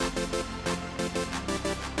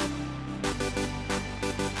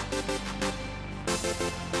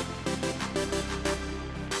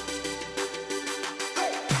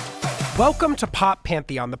Welcome to Pop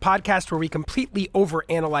Pantheon, the podcast where we completely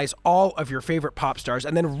overanalyze all of your favorite pop stars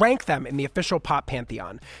and then rank them in the official Pop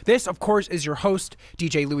Pantheon. This, of course, is your host,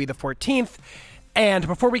 DJ Louis XIV. And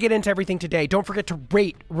before we get into everything today, don't forget to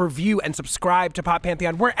rate, review, and subscribe to Pop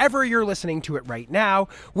Pantheon wherever you're listening to it right now.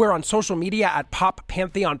 We're on social media at Pop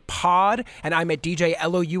Pantheon Pod, and I'm at DJ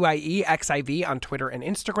LOUIEXIV on Twitter and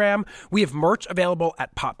Instagram. We have merch available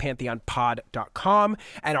at poppantheonpod.com,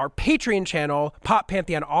 and our Patreon channel, Pop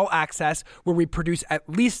Pantheon All Access, where we produce at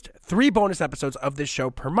least 3 bonus episodes of this show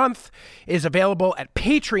per month, is available at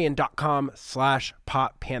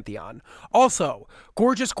patreon.com/poppantheon. Also,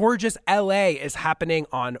 Gorgeous LA is happening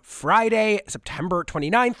on Friday, September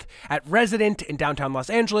 29th at Resident in downtown Los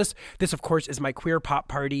Angeles. This, of course, is my queer pop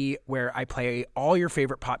party where I play all your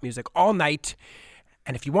favorite pop music all night.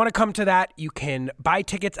 And if you want to come to that, you can buy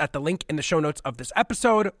tickets at the link in the show notes of this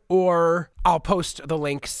episode, or I'll post the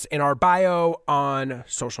links in our bio on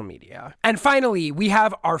social media. And finally, we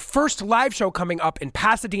have our first live show coming up in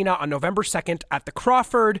Pasadena on November 2nd at the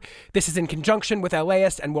Crawford. This is in conjunction with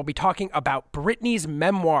LAist, and we'll be talking about Britney's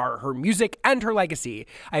memoir, her music, and her legacy.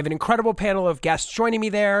 I have an incredible panel of guests joining me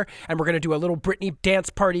there, and we're going to do a little Britney dance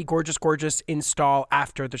party, Gorgeous install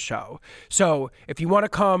after the show. So if you want to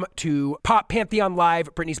come to Pop Pantheon Live,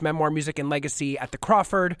 Britney's memoir, music, and legacy at the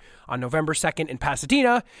Crawford on November 2nd in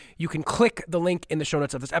Pasadena, you can click the link in the show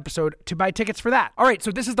notes of this episode to buy tickets for that. All right,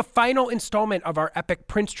 so this is the final installment of our epic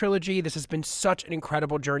Prince trilogy. This has been such an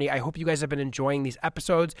incredible journey. I hope you guys have been enjoying these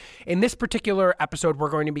episodes. In this particular episode, we're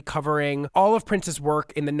going to be covering all of Prince's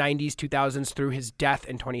work in the 90s, 2000s through his death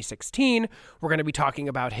in 2016. We're going to be talking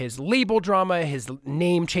about his label drama, his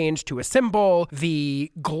name change to a symbol, the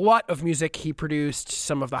glut of music he produced,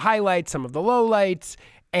 some of the highlights, some of the lowlights,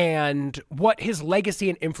 and what his legacy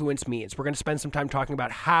and influence means. We're going to spend some time talking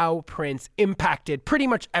about how Prince impacted pretty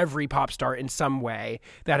much every pop star in some way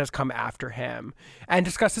that has come after him, and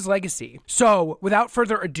discuss his legacy. So, without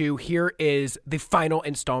further ado, here is the final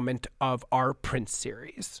installment of our Prince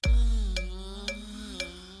series.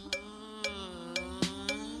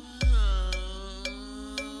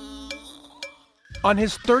 On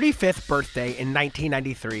his 35th birthday in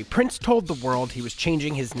 1993, Prince told the world he was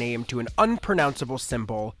changing his name to an unpronounceable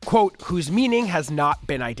symbol, quote, whose meaning has not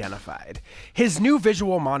been identified. His new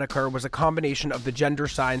visual moniker was a combination of the gender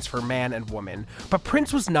signs for man and woman, but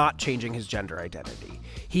Prince was not changing his gender identity.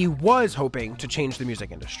 He was hoping to change the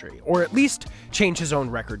music industry, or at least change his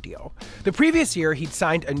own record deal. The previous year, he'd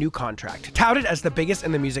signed a new contract, touted as the biggest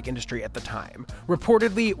in the music industry at the time,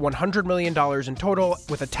 reportedly $100 million in total,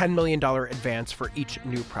 with a $10 million advance for each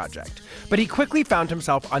new project. But he quickly found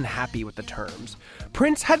himself unhappy with the terms.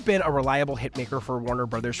 Prince had been a reliable hitmaker for Warner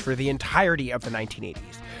Brothers for the entirety of the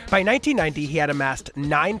 1980s. By 1990, he had amassed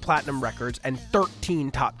 9 platinum records and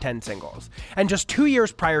 13 top 10 singles. And just 2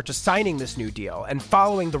 years prior to signing this new deal, and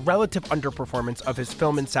following the relative underperformance of his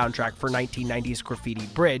film and soundtrack for 1990's Graffiti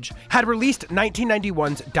Bridge, had released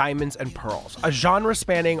 1991's Diamonds and Pearls, a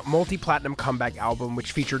genre-spanning multi-platinum comeback album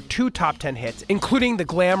which featured 2 top 10 hits, including the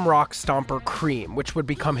glam rock stomper Cream, which would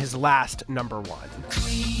become his last number 1.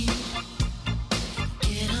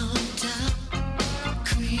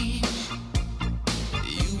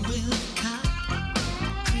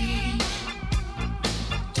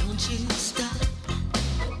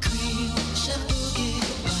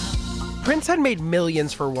 Prince had made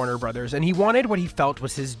millions for Warner Brothers, and he wanted what he felt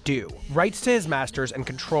was his due, rights to his masters and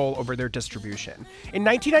control over their distribution. In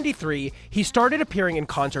 1993, he started appearing in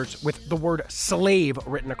concerts with the word slave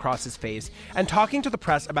written across his face and talking to the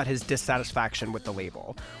press about his dissatisfaction with the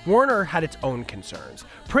label. Warner had its own concerns.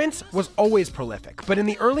 Prince was always prolific, but in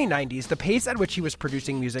the early 90s, the pace at which he was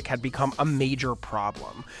producing music had become a major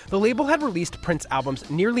problem. The label had released Prince albums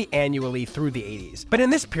nearly annually through the 80s, but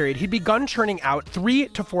in this period, he'd begun churning out 3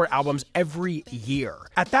 to 4 albums every year.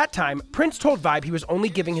 At that time, Prince told Vibe he was only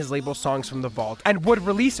giving his label songs from the vault and would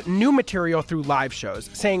release new material through live shows,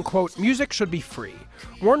 saying, quote, music should be free.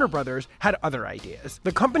 Warner Brothers had other ideas.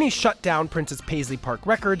 The company shut down Prince's Paisley Park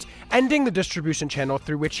Records, ending the distribution channel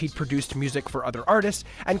through which he'd produced music for other artists,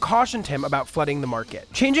 and cautioned him about flooding the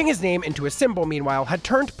market. Changing his name into a symbol, meanwhile, had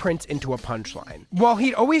turned Prince into a punchline. While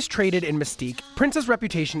he'd always traded in mystique, Prince's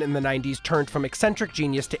reputation in the 90s turned from eccentric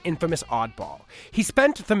genius to infamous oddball. He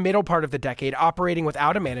spent the middle part of the decade operating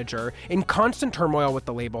without a manager, in constant turmoil with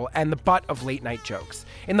the label, and the butt of late-night jokes.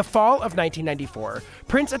 In the fall of 1994,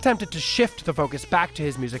 Prince attempted to shift the focus back to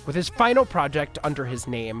his music with his final project under his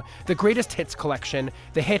name, the Greatest Hits Collection,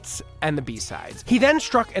 the hits and the B-sides. He then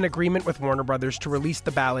struck an agreement with Warner Brothers to release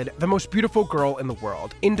the ballad The Most Beautiful Girl in the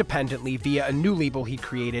World independently via a new label he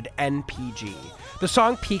created, NPG. The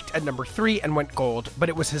song peaked at number 3 and went gold, but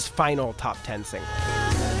it was his final top 10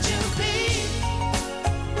 single.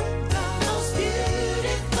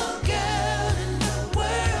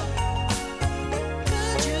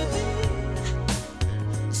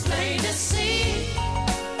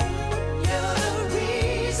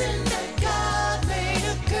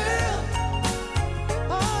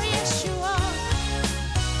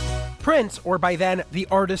 Prince, or by then the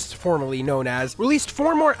artist formerly known as, released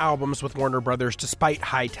 4 more albums with Warner Brothers despite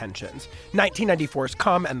high tensions. 1994's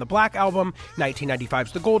Come and the Black Album,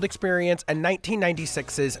 1995's The Gold Experience, and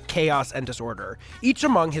 1996's Chaos and Disorder, each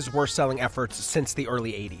among his worst-selling efforts since the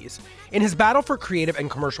early 80s. In his battle for creative and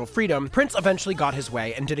commercial freedom, Prince eventually got his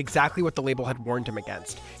way and did exactly what the label had warned him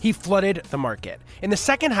against. He flooded the market. In the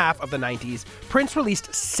second half of the 90s, Prince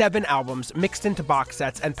released 7 albums mixed into box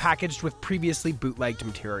sets and packaged with previously bootlegged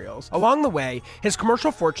materials. Along the way, his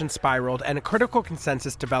commercial fortune spiraled and a critical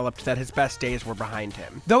consensus developed that his best days were behind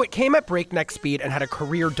him. Though it came at breakneck speed and had a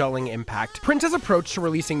career-dulling impact, Prince's approach to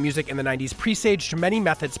releasing music in the 90s presaged many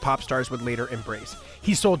methods pop stars would later embrace.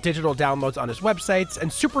 He sold digital downloads on his websites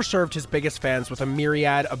and super served his biggest fans with a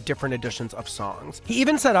myriad of different editions of songs. He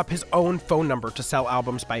even set up his own phone number to sell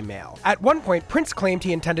albums by mail. At one point, Prince claimed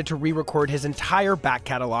he intended to re-record his entire back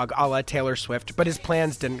catalog a la Taylor Swift, but his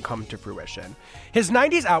plans didn't come to fruition. His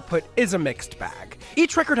 90s output is a mixed bag.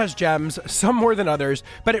 Each record has gems, some more than others,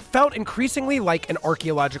 but it felt increasingly like an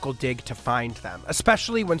archaeological dig to find them,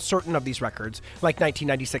 especially when certain of these records, like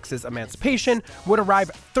 1996's Emancipation, would arrive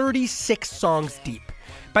 36 songs deep.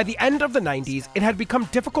 By the end of the 90s, it had become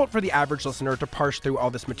difficult for the average listener to parse through all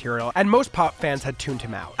this material, and most pop fans had tuned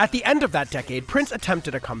him out. At the end of that decade, Prince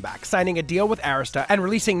attempted a comeback, signing a deal with Arista and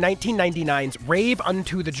releasing 1999's Rave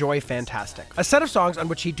Unto the Joy Fantastic, a set of songs on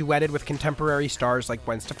which he duetted with contemporary stars like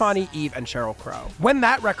Gwen Stefani, Eve, and Sheryl Crow. When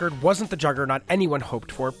that record wasn't the juggernaut anyone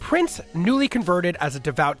hoped for, Prince, newly converted as a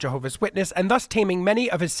devout Jehovah's Witness and thus taming many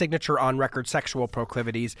of his signature on-record sexual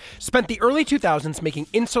proclivities, spent the early 2000s making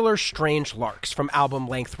insular strange larks, from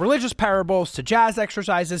album-length religious parables to jazz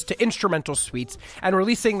exercises to instrumental suites, and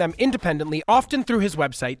releasing them independently, often through his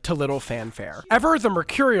website, to little fanfare. Ever the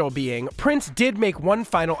mercurial being, Prince did make one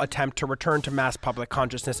final attempt to return to mass public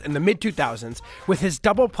consciousness in the mid-2000s with his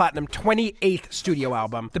double-platinum 28th studio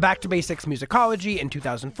album, The Back to Basics Musicology, in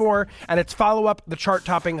 2004, and its follow-up, the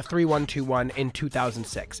chart-topping 3121, in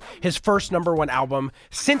 2006, his first #1 album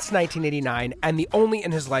since 1989, and the only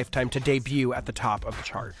in his lifetime to debut at the top of the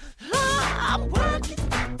chart. I'm working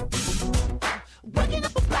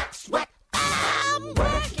up a black sweat. I'm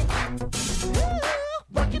working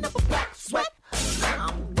up a black sweat.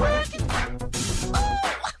 I'm working.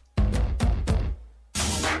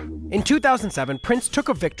 In 2007, Prince took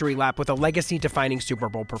a victory lap with a legacy-defining Super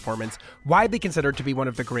Bowl performance, widely considered to be one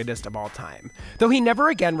of the greatest of all time. Though he never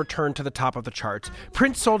again returned to the top of the charts,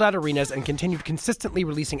 Prince sold out arenas and continued consistently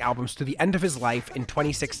releasing albums to the end of his life in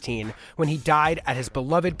 2016, when he died at his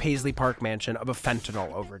beloved Paisley Park mansion of a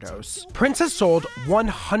fentanyl overdose. Prince has sold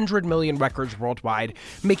 100 million records worldwide,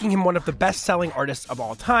 making him one of the best-selling artists of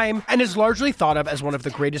all time, and is largely thought of as one of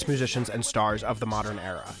the greatest musicians and stars of the modern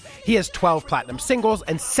era. He has 12 platinum singles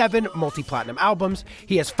and 7 multi-platinum albums.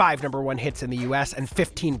 He has 5 #1 hits in the US and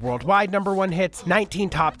 15 worldwide #1 hits, 19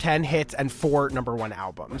 top 10 hits, and 4 #1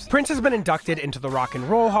 albums. Prince has been inducted into the Rock and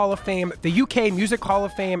Roll Hall of Fame, the UK Music Hall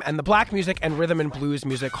of Fame, and the Black Music and Rhythm and Blues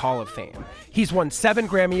Music Hall of Fame. He's won 7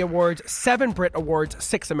 Grammy Awards, 7 Brit Awards,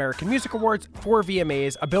 6 American Music Awards, 4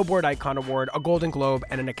 VMAs, a Billboard Icon Award, a Golden Globe,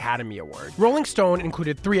 and an Academy Award. Rolling Stone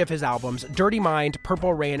included 3 of his albums, Dirty Mind,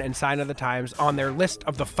 Purple Rain, and Sign of the Times, on their list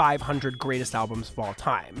of the 500 greatest albums of all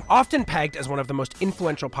time. Often pegged as one of the most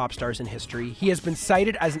influential pop stars in history, he has been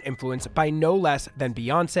cited as an influence by no less than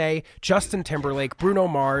Beyoncé, Justin Timberlake, Bruno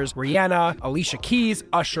Mars, Rihanna, Alicia Keys,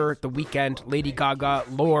 Usher, The Weeknd, Lady Gaga,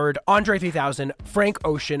 Lorde, Andre 3000, Frank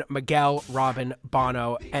Ocean, Miguel, Robin,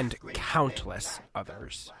 Bono, and countless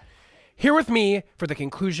others. Here with me for the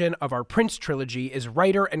conclusion of our Prince trilogy is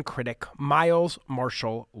writer and critic Miles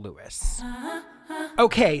Marshall Lewis.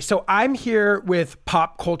 Okay, so I'm here with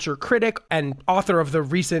pop culture critic and author of the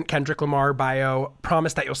recent Kendrick Lamar bio,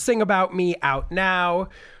 Promise That You'll Sing About Me, out now,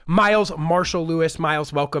 Miles Marshall Lewis.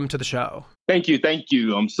 Miles, welcome to the show. Thank you.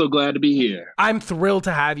 I'm so glad to be here. I'm thrilled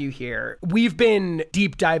to have you here. We've been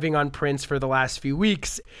deep diving on Prince for the last few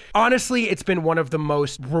weeks. Honestly, it's been one of the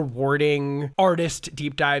most rewarding artist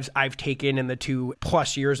deep dives I've taken in the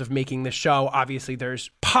 2+ years of making this show. Obviously, there's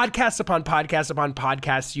podcasts upon podcasts upon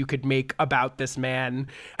podcasts you could make about this man.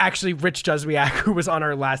 Actually, Rich Juzwiak, who was on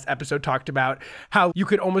our last episode, talked about how you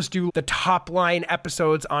could almost do the top line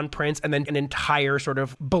episodes on Prince and then an entire sort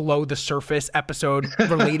of below the surface episode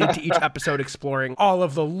related to each episode exploring all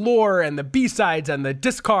of the lore and the B-sides and the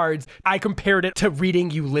discards. I compared it to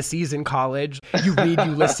reading Ulysses in college. You read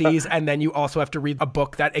Ulysses and then you also have to read a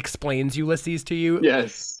book that explains Ulysses to you.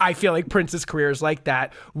 Yes. I feel like Prince's career is like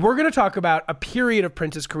that. We're going to talk about a period of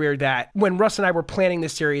Prince's career that when Russ and I were planning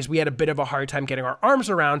this series, we had a bit of a hard time getting our arms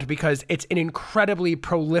around because it's an incredibly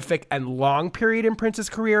prolific and long period in Prince's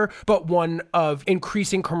career, but one of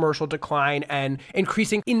increasing commercial decline and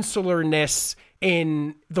increasing insularness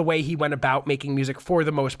in the way he went about making music for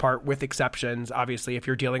the most part, with exceptions. Obviously, if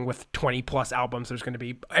you're dealing with 20 plus albums, there's going to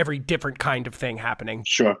be every different kind of thing happening.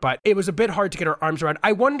 Sure. But it was a bit hard to get our arms around.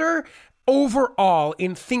 I wonder, overall,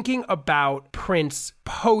 in thinking about Prince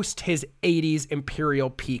post his 80s imperial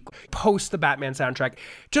peak, post the Batman soundtrack,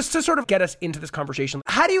 just to sort of get us into this conversation,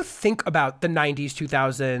 how do you think about the 90s,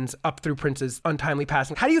 2000s, up through Prince's untimely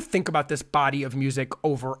passing? How do you think about this body of music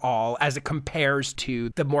overall as it compares to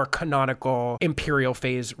the more canonical imperial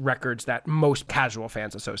phase records that most casual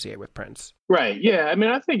fans associate with Prince? Right. Yeah. I mean,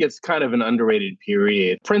 I think it's kind of an underrated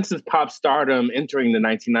period. Prince's pop stardom entering the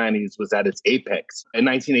 1990s was at its apex. In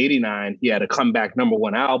 1989, he had a comeback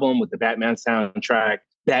 #1 album with the Batman soundtrack.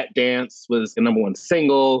 That Dance was the #1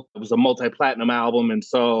 single. It was a multi-platinum album. And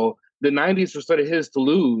so the 90s were sort of his to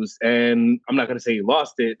lose. And I'm not going to say he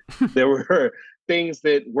lost it. There were things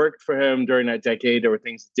that worked for him during that decade. There were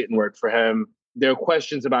things that didn't work for him. There are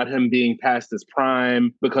questions about him being past his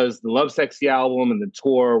prime because the Lovesexy album and the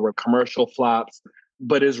tour were commercial flops,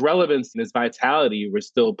 but his relevance and his vitality were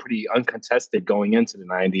still pretty uncontested going into the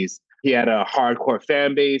 90s. He had a hardcore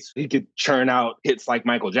fan base. He could churn out hits like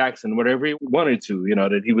Michael Jackson, whatever he wanted to,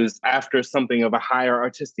 that he was after something of a higher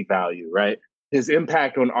artistic value, right? His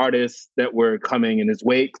impact on artists that were coming in his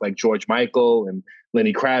wake, like George Michael and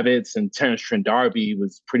Lenny Kravitz and Terence Trent D'Arby,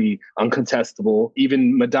 was pretty uncontestable.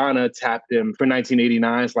 Even Madonna tapped him for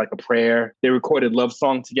 1989's Like a Prayer. They recorded Love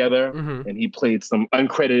Song together, and he played some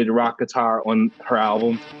uncredited rock guitar on her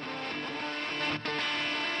album.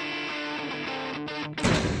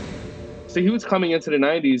 So he was coming into the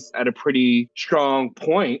 90s at a pretty strong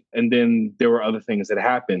point, and then there were other things that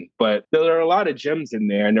happened. But there are a lot of gems in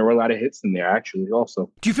there, and there were a lot of hits in there, actually, also.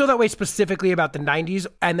 Do you feel that way specifically about the 90s?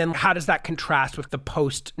 And then how does that contrast with the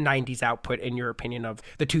post-90s output, in your opinion, of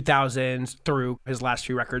the 2000s through his last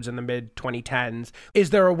few records in the mid-2010s?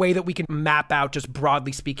 Is there a way that we can map out, just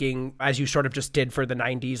broadly speaking, as you sort of just did for the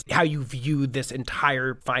 90s, how you view this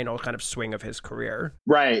entire final kind of swing of his career?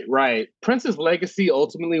 Right. Prince's legacy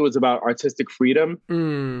ultimately was about artistic freedom.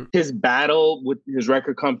 His battle with his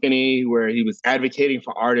record company, where he was advocating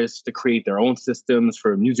for artists to create their own systems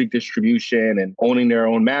for music distribution and owning their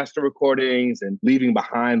own master recordings and leaving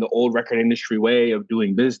behind the old record industry way of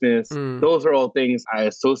doing business. Those are all things I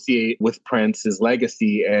associate with Prince's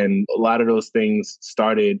legacy. And a lot of those things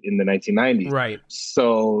started in the 1990s. Right.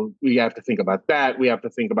 So we have to think about that. We have to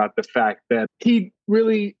think about the fact that he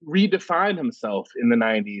really redefined himself in the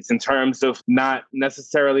 90s in terms of not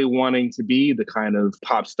necessarily wanting to be the kind of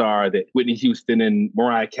pop star that Whitney Houston and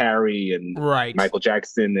Mariah Carey and Michael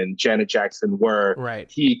Jackson and Janet Jackson were. Right.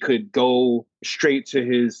 He could go straight to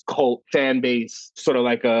his cult fan base, sort of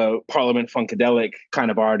like a Parliament Funkadelic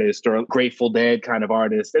kind of artist or a Grateful Dead kind of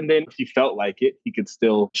artist. And then if he felt like it, he could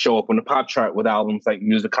still show up on the pop chart with albums like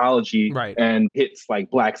Musicology and hits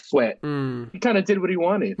like Black Sweat. He kind of did what he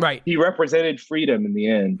wanted. Right. He represented freedom in the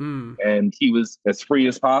end. And he was as free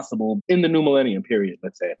as possible in the new millennium period,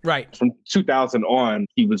 let's say. Right. From 2000 on,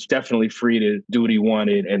 he was definitely free to do what he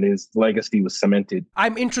wanted, and his legacy was cemented.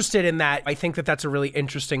 I'm interested in that. I think that that's a really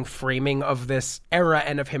interesting framing of this era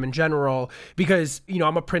and of him in general, because,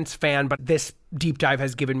 I'm a Prince fan, but this deep dive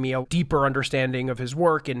has given me a deeper understanding of his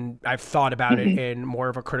work, and I've thought about it in more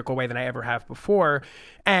of a critical way than I ever have before.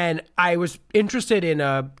 And I was interested in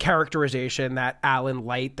a characterization that Alan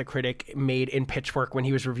Light, the critic, made in Pitchfork when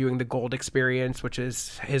he was reviewing The Gold Experience, which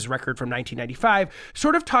is his record from 1995,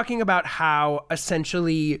 sort of talking about how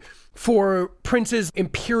essentially for Prince's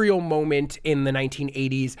imperial moment in the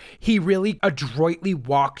 1980s, he really adroitly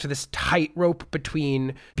walked this tightrope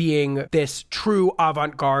between being this true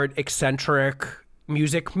avant-garde, eccentric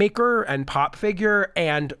music maker and pop figure,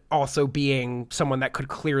 and also being someone that could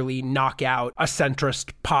clearly knock out a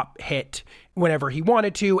centrist pop hit whenever he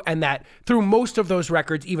wanted to, and that through most of those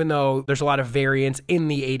records, even though there's a lot of variance in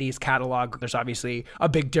the 80s catalog, there's obviously a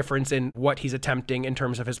big difference in what he's attempting in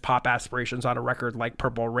terms of his pop aspirations on a record like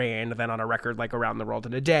Purple Rain than on a record like Around the World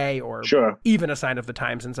in a Day, or even A Sign of the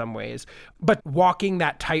Times in some ways. But walking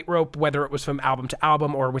that tightrope, whether it was from album to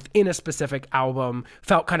album or within a specific album,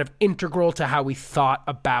 felt kind of integral to how we thought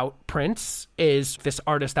about Prince, is this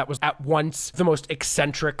artist that was at once the most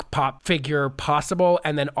eccentric pop figure possible,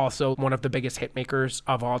 and then also one of the biggest biggest hit makers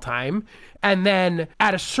of all time. And then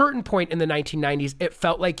at a certain point in the 1990s, it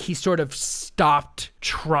felt like he sort of stopped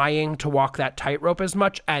trying to walk that tightrope as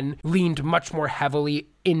much and leaned much more heavily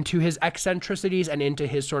into his eccentricities and into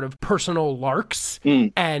his sort of personal larks.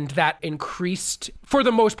 And that increased, for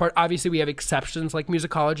the most part. Obviously, we have exceptions like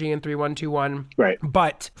Musicology and 3121. Right.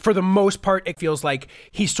 But for the most part, it feels like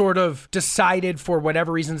he sort of decided for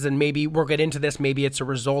whatever reasons, and maybe we'll get into this, maybe it's a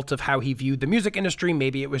result of how he viewed the music industry.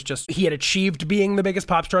 Maybe it was just he had achieved being the biggest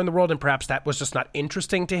pop star in the world, and perhaps that was just not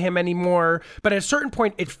interesting to him anymore. But at a certain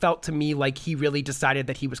point, it felt to me like he really decided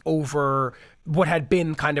that he was over what had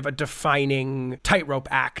been kind of a defining tightrope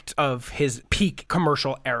act of his peak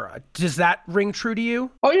commercial era. Does that ring true to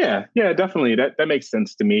you? Oh, yeah. Yeah, definitely. That makes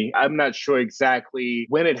sense to me. I'm not sure exactly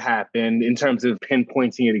when it happened in terms of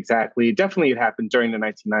pinpointing it exactly. Definitely it happened during the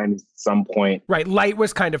 1990s at some point. Right. Light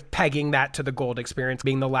was kind of pegging that to the Gold Experience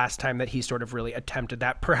being the last time that he sort of really attempted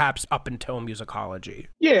that, perhaps up until Musicology.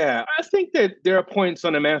 Yeah, I think that there are points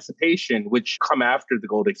on Emancipation, which come after the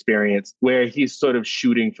Gold Experience, where he's sort of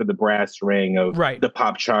shooting for the brass ring of the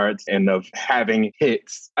pop charts and of having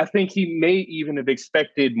hits. I think he may even have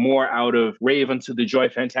expected more out of Rave Unto the Joy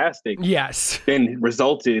Fantastic. Yes. Than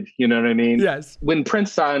resulted, you know what I mean? Yes. When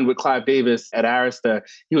Prince signed with Clive Davis at Arista,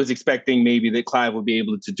 he was expecting maybe that Clive would be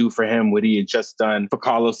able to do for him what he had just done for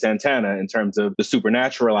Carlos Santana in terms of the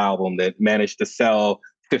Supernatural album that managed to sell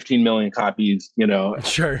 15 million copies, you know.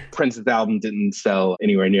 Sure. Prince's album didn't sell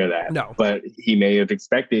anywhere near that. No. But he may have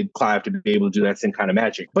expected Clive to be able to do that same kind of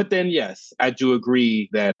magic. But then, yes, I do agree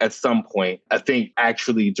that at some point, I think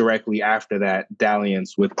actually directly after that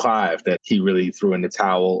dalliance with Clive, that he really threw in the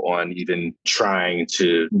towel on even trying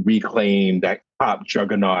to reclaim that pop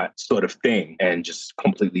juggernaut sort of thing and just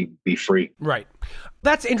completely be free. Right.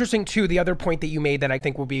 That's interesting, too. The other point that you made that I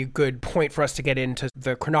think will be a good point for us to get into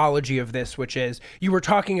the chronology of this, which is you were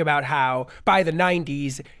talking about how by the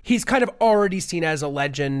 90s, he's kind of already seen as a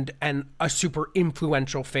legend and a super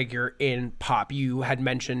influential figure in pop. You had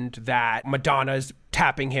mentioned that Madonna's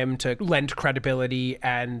tapping him to lend credibility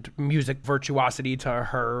and music virtuosity to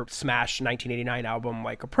her smash 1989 album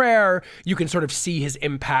Like a Prayer. You can sort of see his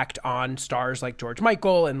impact on stars like George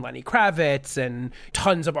Michael and Lenny Kravitz and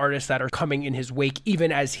tons of artists that are coming in his wake,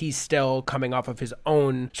 even as he's still coming off of his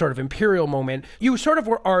own sort of imperial moment. You sort of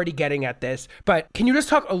were already getting at this, but can you just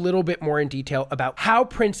talk a little bit more in detail about how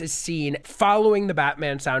Prince is seen following the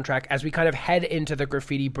Batman soundtrack as we kind of head into the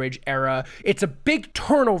Graffiti Bridge era? It's a big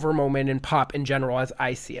turnover moment in pop in general, as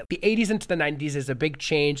I see it. The 80s into the 90s is a big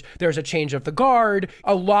change. There's a change of the guard.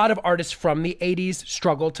 A lot of artists from the 80s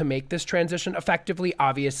struggle to make this transition effectively.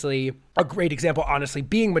 Obviously, a great example, honestly,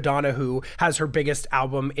 being Madonna, who has her biggest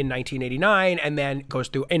album in 1989 and then goes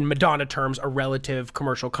through, in Madonna terms, a relative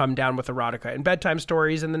commercial come down with Erotica and Bedtime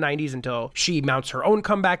Stories in the 90s until she mounts her own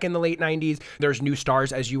comeback in the late 90s. There's new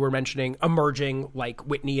stars, as you were mentioning, emerging, like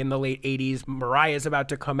Whitney in the late 80s. Mariah's about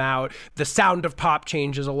to come out. The sound of pop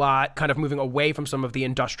changes a lot, kind of moving away from some of the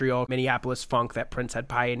industrial Minneapolis funk that Prince had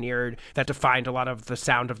pioneered that defined a lot of the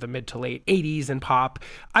sound of the mid to late 80s in pop.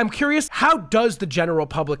 I'm curious, how does the general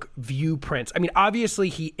public view Prince? I mean, obviously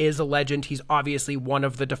he is a legend. He's obviously one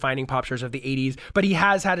of the defining pop stars of the 80s, but he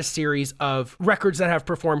has had a series of records that have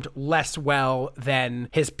performed less well than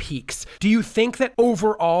his peaks. Do you think that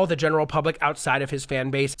overall the general public outside of his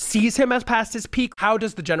fan base sees him as past his peak? How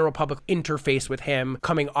does the general public interface with him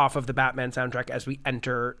coming off of the Batman soundtrack as we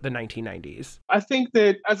enter the 1990s? I think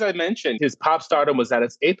that, as I mentioned, his pop stardom was at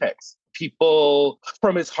its apex. People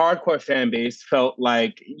from his hardcore fan base felt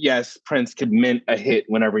like, yes, Prince could mint a hit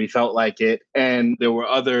whenever he felt like it. And there were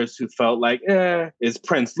others who felt like, is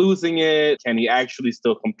Prince losing it? Can he actually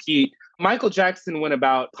still compete? Michael Jackson went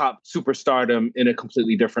about pop superstardom in a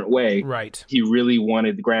completely different way. Right. He really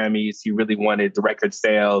wanted the Grammys. He really wanted the record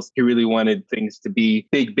sales. He really wanted things to be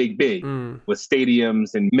big, big, big with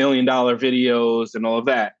stadiums and $1 million videos and all of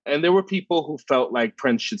that. And there were people who felt like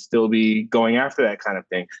Prince should still be going after that kind of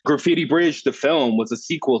thing. Graffiti Bridge, the film, was a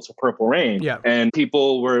sequel to Purple Rain. Yeah. And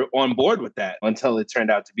people were on board with that until it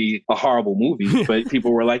turned out to be a horrible movie. But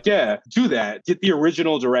people were like, yeah, do that. Get the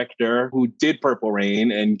original director who did Purple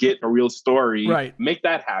Rain and get a real story, right. Make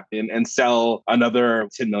that happen and sell another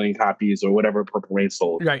 10 million copies or whatever Purple Rain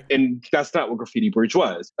sold. Right. And that's not what Graffiti Bridge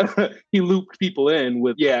was. He looped people in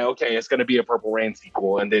with, yeah, okay, it's going to be a Purple Rain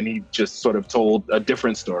sequel. And then he just sort of told a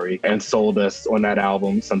different story and sold us on that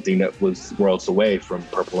album something that was worlds away from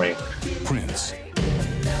Purple Rain. Prince,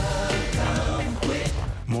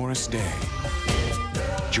 Morris Day,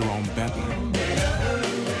 Jerome Benton,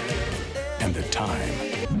 and The Time.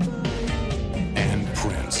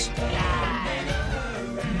 Prince.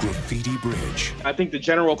 Graffiti Bridge. I think the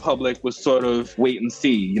general public was sort of wait and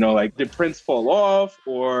see, like, did Prince fall off,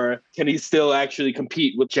 or can he still actually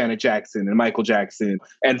compete with Janet Jackson and Michael Jackson?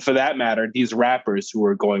 And for that matter, these rappers who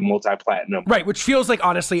are going multi-platinum. Right, which feels like,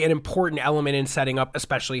 honestly, an important element in setting up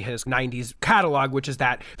especially his 90s catalog, which is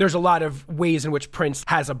that there's a lot of ways in which Prince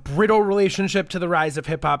has a brittle relationship to the rise of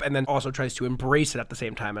hip-hop and then also tries to embrace it at the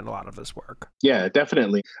same time in a lot of this work. Yeah,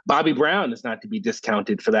 definitely. Bobby Brown is not to be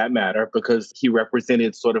discounted for that matter, because he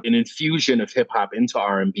represented sort of an infusion of hip-hop into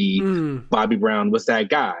R&B. Bobby Brown was that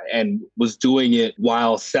guy and was doing it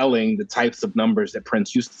while selling the types of numbers that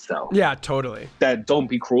Prince used to sell. Yeah, totally. That Don't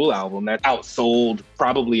Be Cruel album that outsold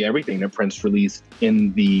probably everything that Prince released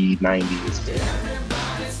in the 90s.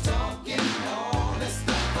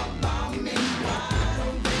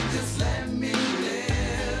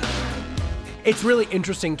 It's really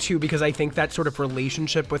interesting, too, because I think that sort of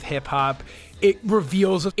relationship with hip-hop, it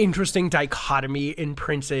reveals an interesting dichotomy in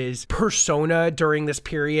Prince's persona during this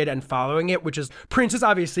period and following it, which is Prince is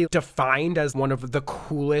obviously defined as one of the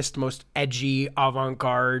coolest, most edgy,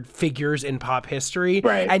 avant-garde figures in pop history.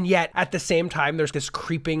 Right. And yet, at the same time, there's this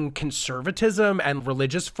creeping conservatism and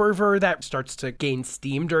religious fervor that starts to gain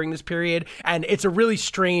steam during this period. And it's a really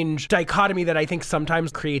strange dichotomy that I think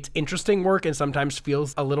sometimes creates interesting work and sometimes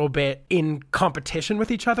feels a little bit in competition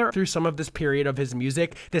with each other through some of this period of his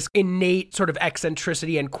music. This innate sort of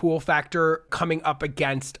eccentricity and cool factor coming up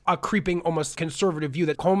against a creeping, almost conservative view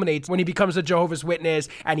that culminates when he becomes a Jehovah's Witness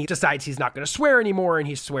and he decides he's not going to swear anymore and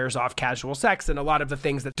he swears off casual sex and a lot of the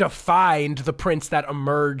things that defined the Prince that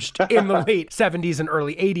emerged in the late 70s and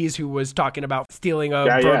early 80s, who was talking about stealing a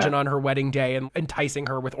virgin on her wedding day and enticing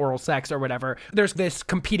her with oral sex or whatever. There's this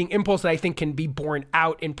competing impulse that I think can be borne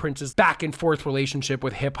out in Prince's back and forth relationship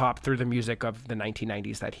with hip hop through the music of the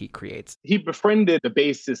 1990s that he creates. He befriended the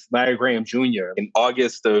bassist Larry Graham Jr. in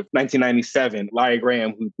August of 1997. Larry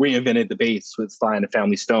Graham, who reinvented the bass with Sly and the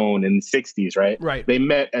Family Stone in the 60s, right? Right. They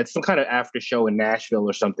met at some kind of after show in Nashville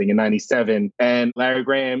or something in 97. And Larry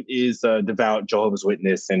Graham is a devout Jehovah's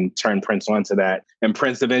Witness and turned Prince onto that. And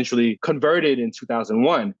Prince eventually converted in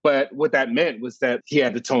 2001. But what that meant was that he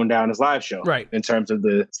had to tone down his live show, right, in terms of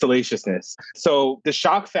the salaciousness. So the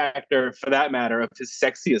shock factor, for that matter, of his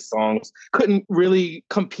sexiest songs couldn't really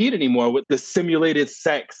compete anymore with the simulated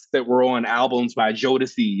sex that were on albums by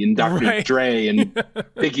Jodeci and Dr. Dre and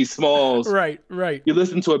Biggie Smalls. Right. You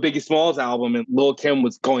listen to a Biggie Smalls album and Lil' Kim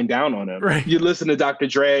was going down on him. Right. You listen to Dr.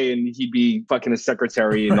 Dre and he'd be fucking a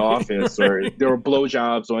secretary in the office, or there were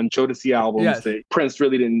blowjobs on Jodeci albums that Prince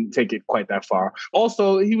really didn't take it quite that far.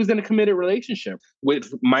 Also, he was in a committed relationship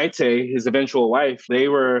with Maite, his eventual wife. They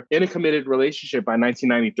were in a committed relationship by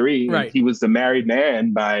 1993. Right. He was a married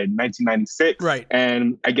man by 1996. Right.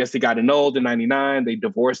 And I guess it got annulled in 99. They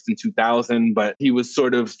divorced in 2000, but he was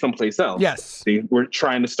sort of someplace else. Yes. They were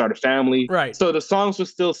trying to start a family. Right. So the songs were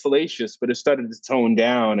still salacious, but it started to tone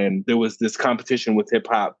down. And there was this competition with hip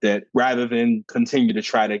hop that rather than continue to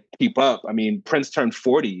try to keep up, I mean, Prince turned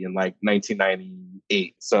 40 in like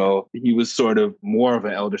 1998. So he was sort of more of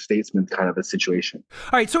an elder statesman kind of a situation.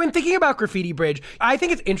 All right. So in thinking about Graffiti Bridge, I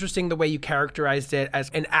think it's interesting the way you characterized it as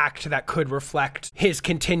an act that could reflect his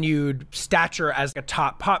continued stature as a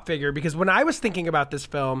top pop figure. Because when I was thinking about this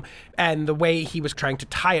film and the way he was trying to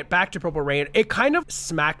tie it back to Purple Rain, it kind of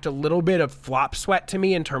smacked a little bit of Flop Sweat to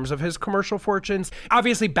me in terms of his commercial fortunes.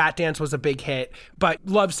 Obviously, Bat Dance was a big hit, but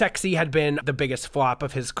Love Sexy had been the biggest flop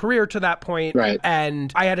of his career to that point. Right.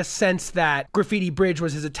 And I had a sense that Graffiti Bridge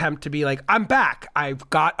was his attempt to be like, I'm back. I've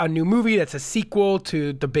got a new movie that's a sequel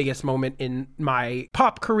to the biggest moment in my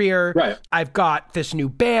pop career. Right. I've got this new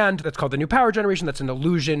band that's called The New Power Generation. That's an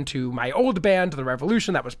allusion to my old band, The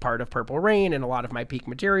Revolution, that was part of Purple Rain and a lot of my peak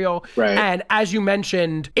material. Right. And as you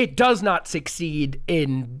mentioned, it does not succeed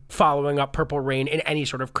in following up Purple Rain in any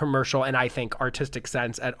sort of commercial and I think artistic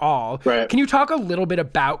sense at all. Right. Can you talk a little bit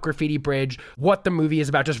about Graffiti Bridge, what the movie is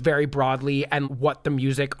about just very broadly, and what the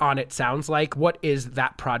music on it sounds like? What is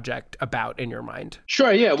that project about in your mind?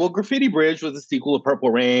 Sure, yeah. Well, Graffiti Bridge was a sequel of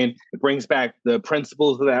Purple Rain. It brings back the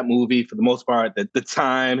principles of that movie for the most part. At the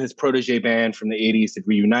time, his protege band from the 80s had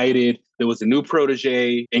reunited. There was a new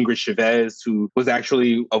protege, Ingrid Chavez, who was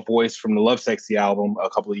actually a voice from the Love Sexy album a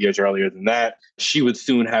couple of years earlier than that. She would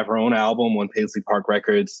soon have her own album on Paisley Park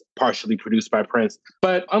Records, partially produced by Prince.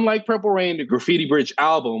 But unlike Purple Rain, the Graffiti Bridge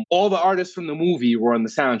album, all the artists from the movie were on the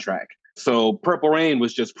soundtrack. So Purple Rain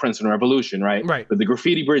was just Prince and Revolution, right? Right. But the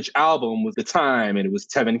Graffiti Bridge album was The Time, and it was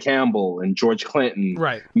Tevin Campbell and George Clinton,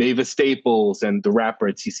 right, Mavis Staples, and the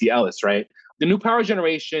rapper T.C. Ellis, right? The New Power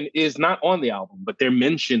Generation is not on the album, but they're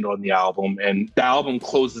mentioned on the album. And the album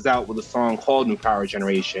closes out with a song called New Power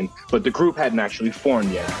Generation, but the group hadn't actually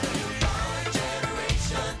formed yet.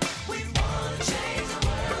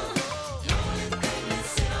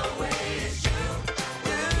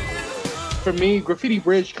 For me, Graffiti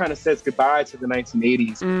Bridge kind of says goodbye to the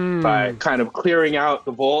 1980s by kind of clearing out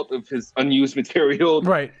the vault of his unused material.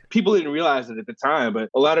 Right. People didn't realize it at the time, but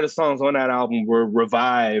a lot of the songs on that album were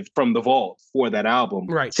revived from the vault for that album.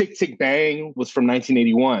 Right. Tick Tick Bang was from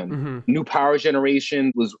 1981. New Power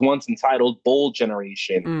Generation was once entitled Bold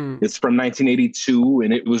Generation. It's from 1982,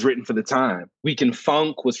 and it was written for the time. Weekend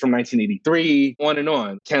Funk was from 1983, on and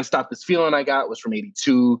on. Can't Stop This Feeling I Got was from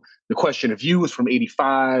 82. The Question of You was from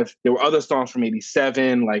 85. There were other songs from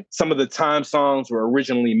 87. Like, some of the Time songs were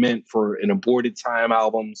originally meant for an aborted Time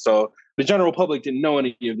album. So the general public didn't know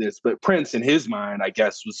any of this, but Prince, in his mind, I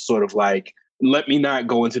guess, was sort of like, let me not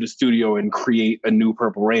go into the studio and create a new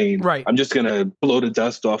Purple Rain. Right. I'm just going to blow the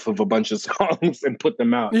dust off of a bunch of songs and put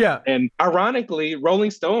them out. Yeah. And ironically,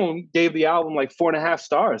 Rolling Stone gave the album like 4.5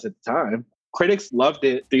 stars at the time. Critics loved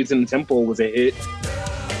it. Thieves in the Temple was a hit.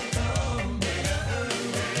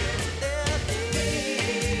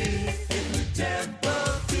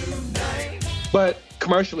 But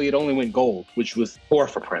commercially, it only went gold, which was poor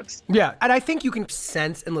for Prince. Yeah. And I think you can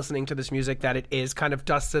sense in listening to this music that it is kind of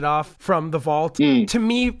dusted off from the vault. To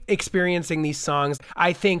me, experiencing these songs,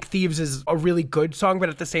 I think Thieves is a really good song, but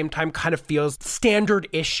at the same time kind of feels standard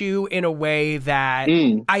issue in a way that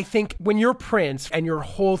I think when you're Prince and your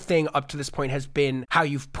whole thing up to this point has been how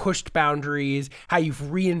you've pushed boundaries, how you've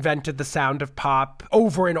reinvented the sound of pop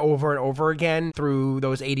over and over and over again through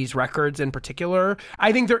those 80s records in particular,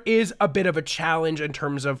 I think there is a bit of a challenge in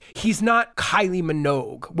terms of he's not Kylie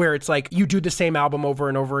Minogue, where it's like you do the same album over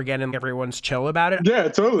and over again and everyone's chill about it. Yeah,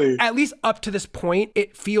 totally. At least up to this point,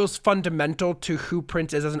 it feels fundamental to who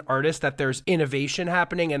Prince is as an artist that there's innovation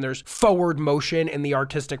happening and there's forward motion in the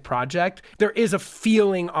artistic project. There is a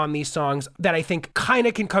feeling on these songs that I think kind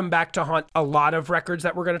of can come back to haunt a lot of records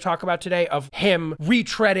that we're going to talk about today, of him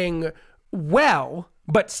retreading well,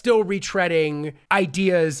 but still retreading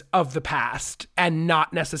ideas of the past and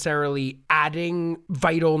not necessarily adding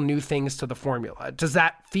vital new things to the formula. Does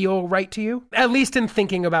that feel right to you? At least in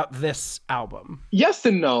thinking about this album. Yes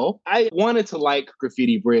and no. I wanted to like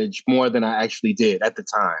Graffiti Bridge more than I actually did at the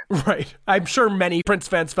time. Right. I'm sure many Prince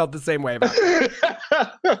fans felt the same way about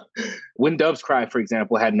it. When Doves Cry, for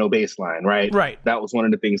example, had no bass line, right? Right. That was one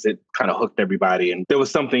of the things that kind of hooked everybody. And there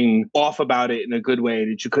was something off about it in a good way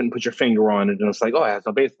that you couldn't put your finger on. And it was like, oh, it has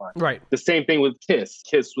no bass line. Right. The same thing with Kiss.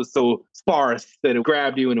 Kiss was so sparse that it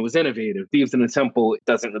grabbed you and it was innovative. Thieves in the Temple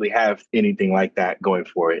doesn't really have anything like that going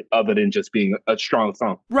for it, other than just being a strong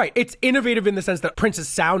song. Right. It's innovative in the sense that Prince's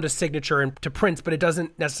sound is signature to Prince, but it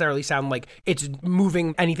doesn't necessarily sound like it's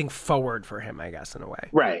moving anything forward for him, I guess, in a way.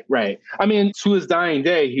 Right, right. I mean, to his dying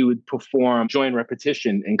day, he would perform Join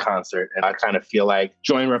Repetition in concert. And I kind of feel like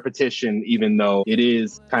Join Repetition, even though it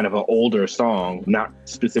is kind of an older song, not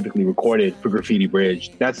specifically recorded for Graffiti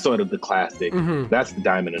Bridge, that's sort of the classic. That's the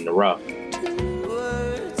diamond in the rough. Two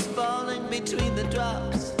words falling between the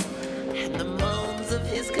drops and the moans of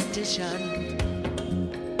his condition.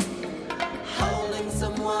 Holding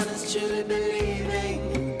someone is truly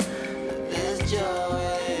believing that there's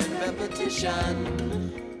joy in repetition.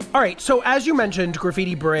 All right, so as you mentioned,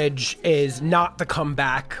 Graffiti Bridge is not the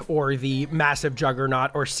comeback or the massive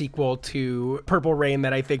juggernaut or sequel to Purple Rain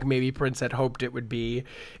that I think maybe Prince had hoped it would be.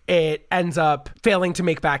 It ends up failing to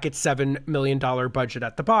make back its $7 million budget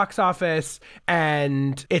at the box office,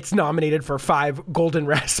 and it's nominated for 5 Golden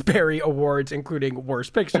Raspberry Awards, including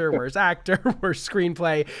Worst Picture, Worst Actor, Worst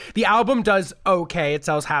Screenplay. The album does okay. It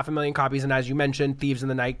sells 500,000 copies, and as you mentioned, Thieves in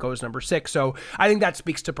the Night goes number 6. So I think that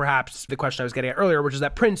speaks to perhaps the question I was getting at earlier, which is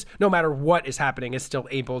that Prince, no matter what is happening, is still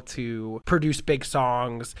able to produce big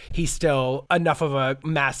songs. He's still enough of a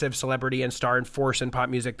massive celebrity and star and force in pop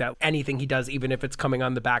music that anything he does, even if it's coming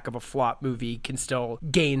on the back of a flop movie, can still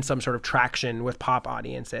gain some sort of traction with pop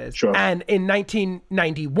audiences. Sure. And in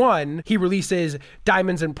 1991, he releases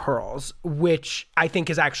Diamonds and Pearls, which I think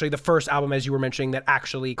is actually the first album, as you were mentioning, that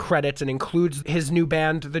actually credits and includes his new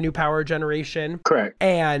band, the New Power Generation. Correct.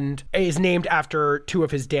 And is named after 2 of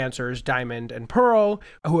his dancers, Diamond and Pearl,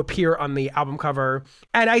 who appear on the album cover.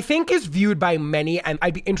 And I think is viewed by many, and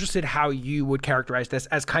I'd be interested how you would characterize this,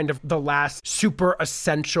 as kind of the last super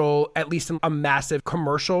essential, at least in a massive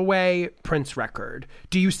commercial way, Prince record.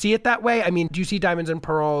 Do you see it that way? I mean, do you see Diamonds and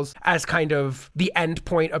Pearls as kind of the end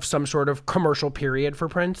point of some sort of commercial period for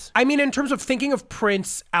Prince? I mean, in terms of thinking of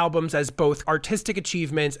Prince albums as both artistic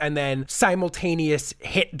achievements and then simultaneous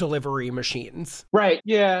hit delivery machines. Right.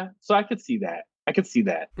 Yeah. So I could see that. I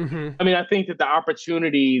Mm-hmm. I mean, I think that the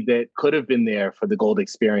opportunity that could have been there for the Gold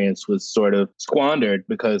Experience was sort of squandered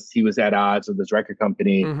because he was at odds with his record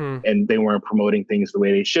company and they weren't promoting things the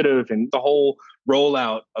way they should have. And the whole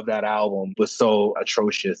rollout of that album was so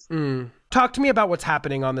atrocious. Talk to me about what's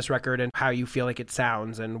happening on this record and how you feel like it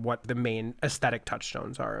sounds and what the main aesthetic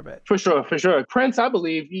touchstones are of it. For sure. Prince, I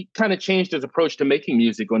believe, he kind of changed his approach to making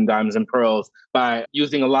music on Diamonds and Pearls by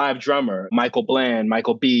using a live drummer, Michael Bland,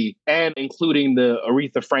 Michael B., and including the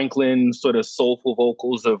Aretha Franklin sort of soulful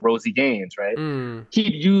vocals of Rosie Gaines, right?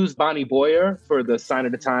 He'd used Bonnie Boyer for the Sign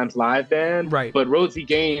of the Times live band, right? But Rosie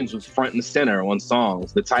Gaines was front and center on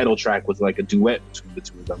songs. The title track was like a duet between the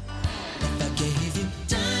two of them.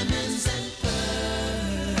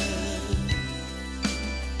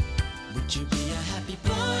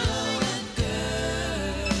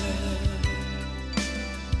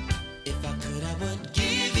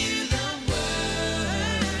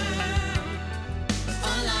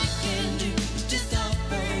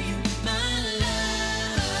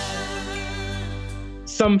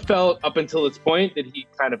 Some felt up until this point that he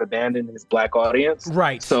kind of abandoned his Black audience.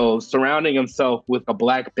 Right. So surrounding himself with a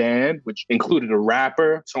Black band, which included a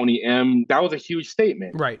rapper, Tony M., that was a huge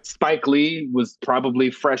statement. Right. Spike Lee was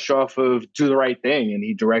probably fresh off of Do the Right Thing, and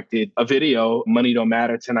he directed a video, Money Don't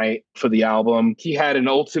Matter Tonight, for the album. He had an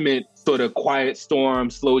ultimate sort of Quiet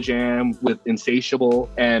Storm, slow jam with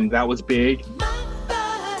Insatiable, and that was big.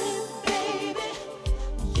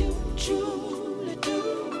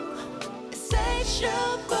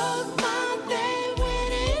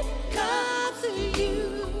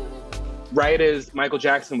 Right as Michael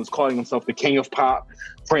Jackson was calling himself the king of pop,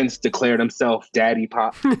 Prince declared himself Daddy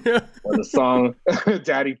Pop. Or the song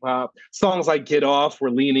Daddy Pop. Songs like Get Off were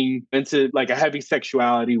leaning into like a heavy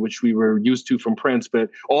sexuality, which we were used to from Prince, but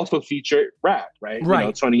also featured rap, right? Right. You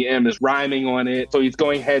know, Tony M is rhyming on it. So he's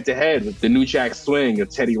going head to head with the New Jack Swing of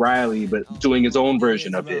Teddy Riley, but doing his own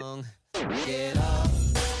version of it. Get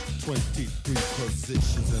off. 23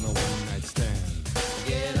 positions in a one-night stand.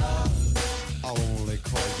 Get off. I'll only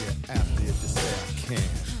call you after you just say I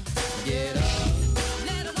can. Get off.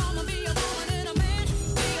 Let a woman be a woman and a man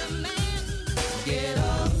be a man. Get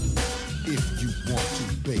off. If you want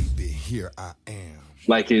to, baby, here I am.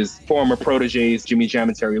 Like his former proteges, Jimmy Jam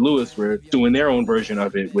and Terry Lewis, were doing their own version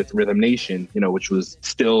of it with Rhythm Nation, you know, which was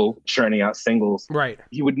still churning out singles. Right.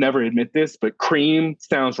 He would never admit this, but Cream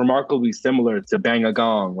sounds remarkably similar to Bang a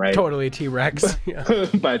Gong, right? Totally T-Rex. Yeah.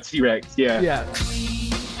 By T-Rex, yeah. Yeah.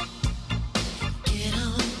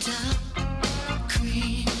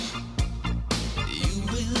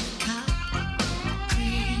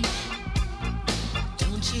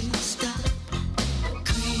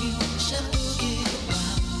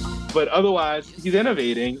 But otherwise, he's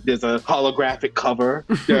innovating. There's a holographic cover.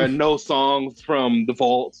 There are no songs from The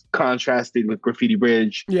Vault contrasted with Graffiti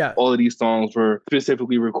Bridge. Yeah. All of these songs were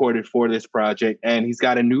specifically recorded for this project. And he's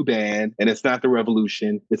got a new band, and it's not The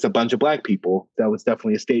Revolution. It's a bunch of Black people. That was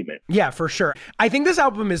definitely a statement. Yeah, for sure. I think this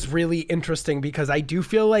album is really interesting because I do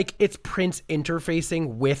feel like it's Prince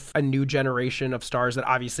interfacing with a new generation of stars that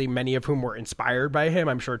obviously many of whom were inspired by him.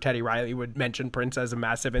 I'm sure Teddy Riley would mention Prince as a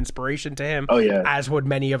massive inspiration to him. Oh, yeah. As would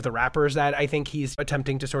many of the rappers that I think he's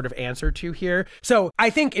attempting to sort of answer to here. So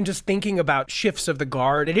I think in just thinking about shifts of the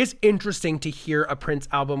guard, it is interesting to hear a Prince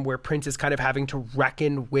album where Prince is kind of having to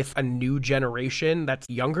reckon with a new generation that's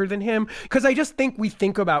younger than him. Because I just think we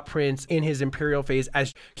think about Prince in his Imperial phase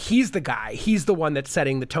as he's the guy. He's the one that's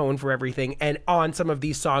setting the tone for everything. And on some of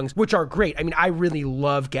these songs, which are great. I mean, I really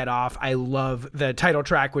love Get Off. I love the title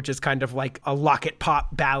track, which is kind of like a locket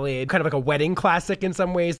pop ballad, kind of like a wedding classic in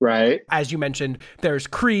some ways. Right. As you mentioned, there's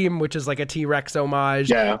Cream, which is like a T-Rex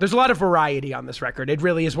homage. Yeah. There's a lot of variety on this record. It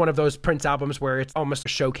really is one of those Prince albums where it's almost a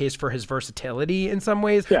showcase for his versatility in some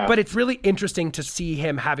ways. Yeah. But it's really interesting to see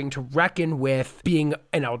him having to reckon with being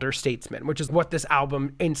an elder statesman, which is what this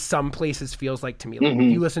album in some places feels like to me. Like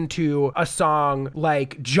you listen to a song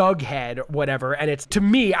like Jughead, whatever, and it's, to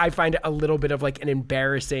me, I find it a little bit of like an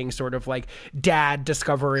embarrassing sort of like dad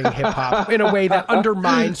discovering hip hop in a way that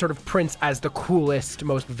undermines sort of Prince as the coolest,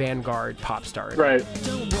 most vanguard pop star. Right.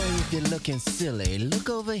 Don't worry if you're looking silly. Look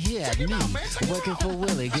over here at me, working for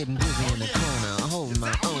Willie, getting busy in the corner, holding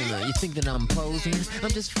my owner. You think that I'm posing? I'm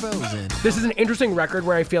just frozen. This is an interesting record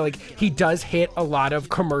where I feel like he does hit a lot of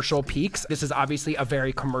commercial peaks. This is obviously a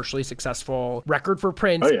very commercially successful record for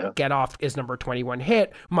Prince. Oh, yeah. Get Off is number 21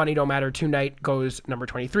 hit. Money Don't Matter Tonight goes number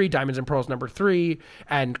 23. Diamonds and Pearls number 3.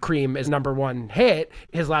 And Cream is number 1 hit,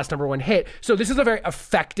 his last number 1 hit. So this is a very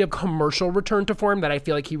effective commercial return to form that I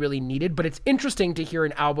feel like he really needed. But it's interesting to hear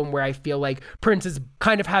an album where where I feel like Prince is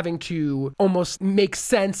kind of having to almost make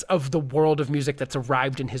sense of the world of music that's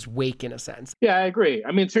arrived in his wake, in a sense. Yeah, I agree.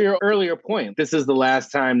 I mean, to your earlier point, this is the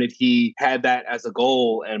last time that he had that as a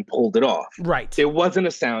goal and pulled it off. Right. It wasn't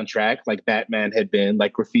a soundtrack like Batman had been,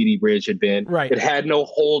 like Graffiti Bridge had been. Right. It had no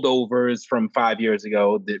holdovers from 5 years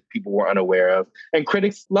ago that people were unaware of. And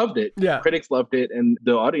critics loved it. Yeah. Critics loved it and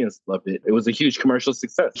the audience loved it. It was a huge commercial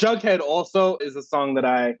success. Jughead also is a song that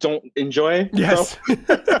I don't enjoy. Yes. So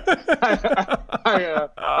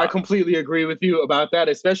I completely agree with you about that.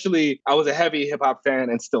 Especially, I was a heavy hip hop fan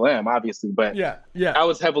and still am, obviously. But yeah. I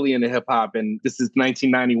was heavily into hip hop, and this is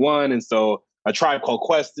 1991, and so A Tribe Called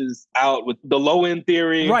Quest is out with the Low End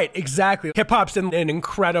Theory. Right, exactly. Hip hop's in an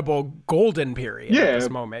incredible golden period at this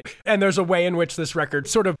moment. And there's a way in which this record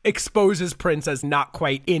sort of exposes Prince as not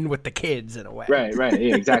quite in with the kids in a way. Right.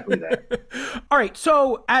 Yeah, exactly that. All right.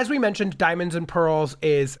 So as we mentioned, Diamonds and Pearls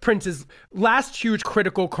is Prince's last huge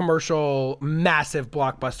critical commercial, massive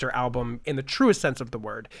blockbuster album in the truest sense of the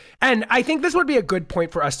word. And I think this would be a good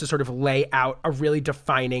point for us to sort of lay out a really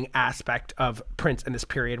defining aspect of Prince in this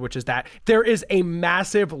period, which is that there is a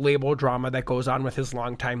massive label drama that goes on with his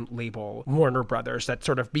longtime label, Warner Brothers, that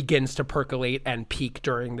sort of begins to percolate and peak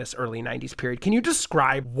during this early 90s period. Can you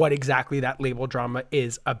describe what exactly that label drama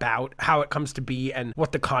is about, how it comes to be, and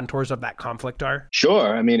what the contours of that conflict are?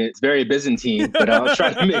 Sure. I mean, it's very Byzantine, but I'll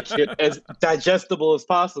try to make it as digestible as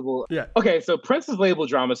possible. Yeah. Okay, so Prince's label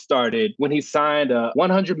drama started when he signed a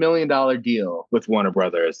 $100 million deal with Warner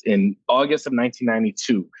Brothers in August of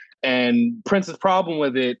 1992. And Prince's problem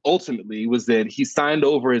with it ultimately was that he signed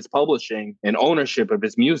over his publishing and ownership of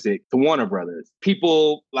his music to Warner Brothers.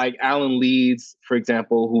 People like Alan Leeds, for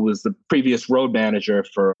example, who was the previous road manager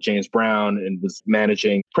for James Brown and was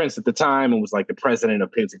managing Prince at the time and was like the president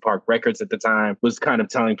of Paisley Park Records at the time, was kind of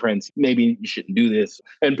telling Prince, maybe you shouldn't do this.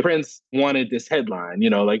 And Prince wanted this headline,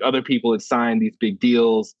 like other people had signed these big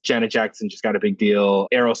deals. Janet Jackson just got a big deal.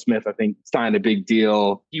 Aerosmith, I think, signed a big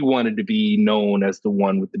deal. He wanted to be known as the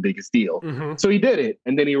one with the biggest deal. Mm-hmm. So he did it,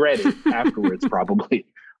 and then he read it afterwards, probably.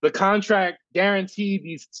 The contract guaranteed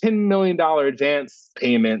these $10 million advance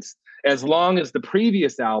payments as long as the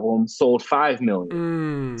previous album sold 5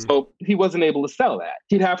 million. So he wasn't able to sell that.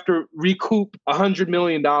 He'd have to recoup $100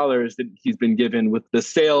 million that he's been given with the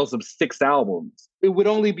sales of 6 albums. It would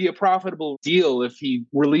only be a profitable deal if he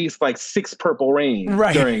released like 6 Purple Rain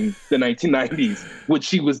during the 1990s, which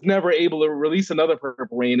he was never able to release another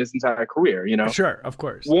Purple Rain his entire career, Sure, of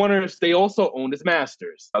course. Warner's, they also owned his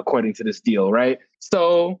masters, according to this deal, right?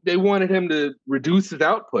 So they wanted him to reduce his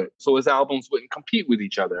output so his albums wouldn't compete with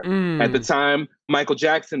each other. At the time, Michael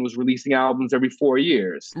Jackson was releasing albums every 4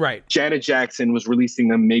 years. Right. Janet Jackson was releasing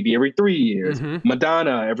them maybe every 3 years.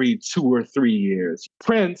 Madonna every 2 or 3 years.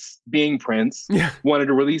 Prince, being Prince, wanted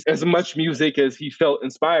to release as much music as he felt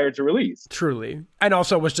inspired to release. Truly. And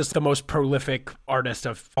also was just the most prolific artist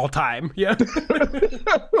of all time. Yeah.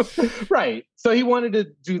 Right. So he wanted to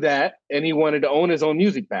do that, and he wanted to own his own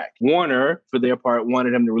music back. Warner, for their part,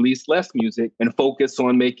 wanted him to release less music and focus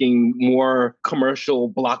on making more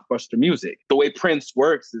commercial blockbuster music. The way Prince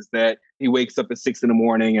works is that he wakes up at 6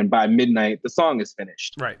 a.m. and by midnight, the song is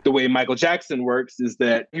finished. Right. The way Michael Jackson works is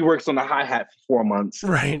that he works on the hi-hat for 4 months.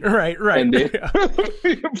 Right. And then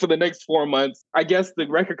for the next 4 months, I guess the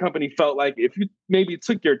record company felt like if you maybe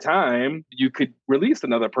took your time, you could release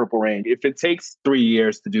another Purple Rain. If it takes 3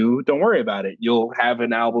 years to do, don't worry about it. You'll have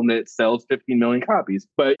an album that sells 15 million copies.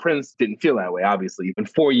 But Prince didn't feel that way, obviously. In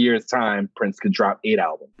 4 years' time, Prince could drop 8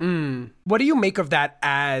 albums. What do you make of that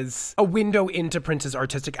as a window into Prince's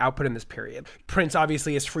artistic output in this period? Prince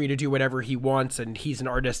obviously is free to do whatever he wants, and he's an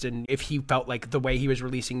artist, and if he felt like the way he was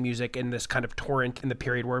releasing music in this kind of torrent in the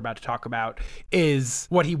period we're about to talk about is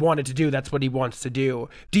what he wanted to do, that's what he wants to do.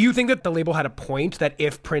 Do you think that the label had a point that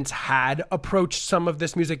if Prince had approached some of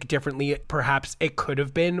this music differently, perhaps it could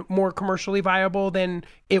have been more commercially viable than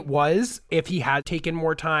it was if he had taken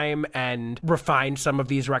more time and refined some of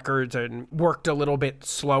these records and worked a little bit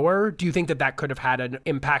slower? Do you think that that could have had an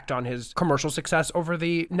impact on his commercial success over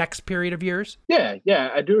the next period of years?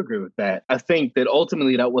 Yeah, I do agree with that. I think that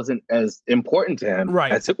ultimately that wasn't as important to him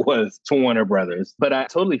as it was to Warner Brothers. But I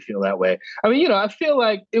totally feel that way. I mean, I feel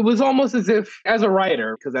like it was almost as if, as a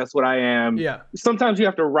writer, because that's what I am, sometimes you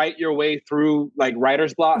have to write your way through like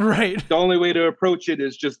writer's block. Right. The only way to approach it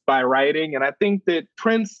is just by writing. And I think that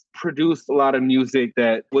Prince produced a lot of music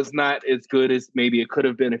that was not as good as maybe it could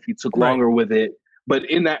have been if he took longer with it. But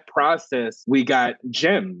in that process, we got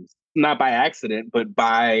gems. not by accident, but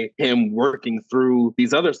by him working through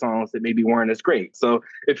these other songs that maybe weren't as great. So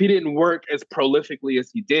if he didn't work as prolifically as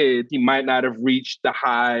he did, he might not have reached the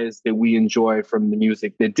highs that we enjoy from the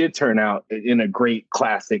music that did turn out in a great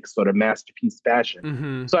classic sort of masterpiece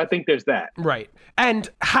fashion. So I think there's that. Right. And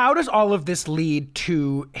how does all of this lead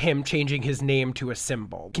to him changing his name to a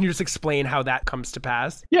symbol? Can you just explain how that comes to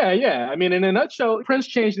pass? Yeah. I mean, in a nutshell, Prince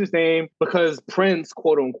changed his name because Prince,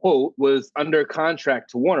 quote unquote, was under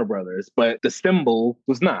contract to Warner Brothers, but the symbol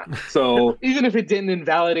was not. So even if it didn't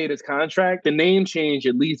invalidate his contract, the name change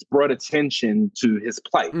at least brought attention to his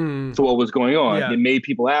plight, to what was going on. Yeah. It made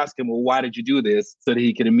people ask him, well, why did you do this? So that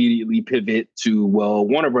he could immediately pivot to, well,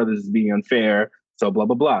 Warner Brothers is being unfair. So blah,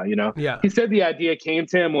 blah, blah, you know? Yeah. He said the idea came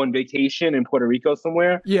to him on vacation in Puerto Rico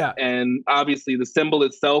somewhere. Yeah. And obviously the symbol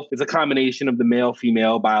itself is a combination of the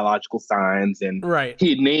male-female biological signs. And Right. he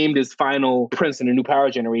had named his final Prince and the New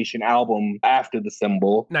Power Generation album after the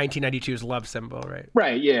symbol. 1992's Love Symbol, right?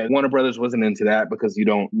 Right, yeah. Warner Brothers wasn't into that because you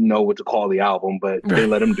don't know what to call the album, but they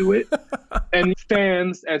let him do it. And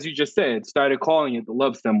fans, as you just said, started calling it the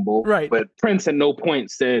Love Symbol. Right. But Prince at no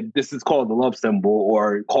point said, this is called the Love Symbol,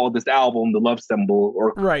 or called this album the Love Symbol,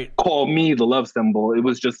 or Right. call me the Love Symbol. It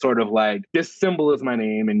was just sort of like, this symbol is my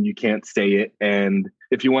name and you can't say it. And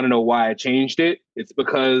if you want to know why I changed it, it's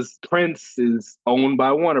because Prince is owned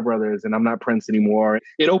by Warner Brothers and I'm not Prince anymore.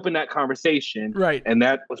 It opened that conversation. Right. And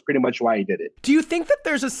that was pretty much why he did it. Do you think that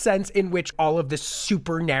there's a sense in which all of this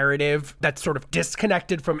super narrative that's sort of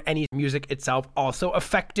disconnected from any music itself also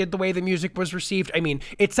affected the way the music was received? I mean,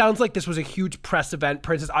 it sounds like this was a huge press event.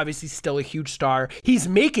 Prince is obviously still a huge star. He's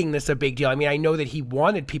making this a big deal. I mean, I know that he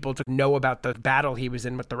wanted people to know about the battle he was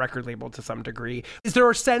in with the record label to some degree. Is there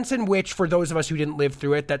a sense in which, for those of us who didn't live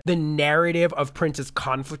through it, that the narrative of Prince's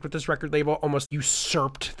conflict with this record label almost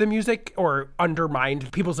usurped the music or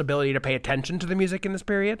undermined people's ability to pay attention to the music in this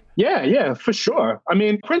period? Yeah, for sure. I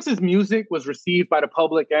mean, Prince's music was received by the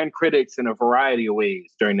public and critics in a variety of ways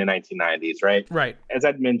during the 1990s, right? Right. As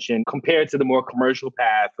I'd mentioned, compared to the more commercial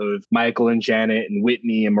path of Michael and Janet and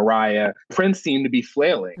Whitney and Mariah, Prince seemed to be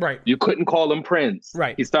flailing. Right. You couldn't call him Prince.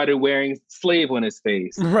 Right. He started wearing slave on his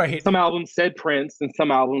face. Right. Some albums said Prince and some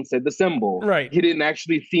albums said the symbol. Right. He didn't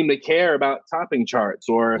actually seem to care about topping charts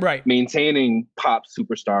or Right. maintaining pop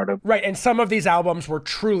superstardom. Right. And some of these albums were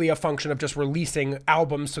truly a function of just releasing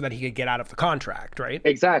albums so that he could get out of the contract, right?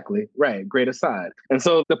 Exactly. Right. Great aside. And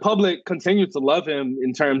so the public continued to love him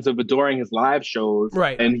in terms of adoring his live shows.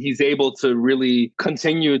 Right. And he's able to really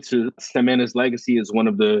continue to cement his legacy as one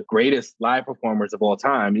of the greatest live performers of all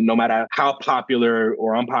time, no matter how popular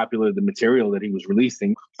or unpopular the material that he was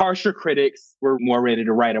releasing. Harsher critics were more ready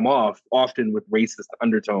to write him off, often with racist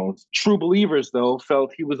undertones. True believers, though,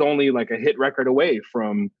 felt he was only like a hit record away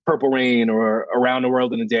from Purple Rain or Around the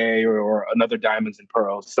World in a Day or another Diamonds and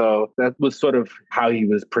Pearls. So that was sort of how he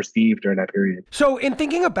was perceived during that period. So in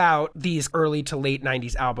thinking about these early to late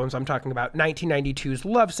 90s albums, I'm talking about 1992's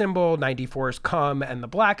Love Symbol, 94's Come and the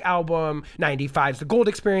Black Album, 95's The Gold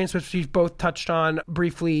Experience, which we've both touched on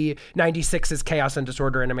briefly, 96's Chaos and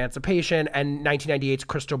Disorder and Emancipation, and 1998's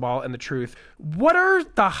Crystal Ball and the Truth. What are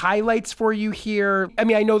the highlights for you here? I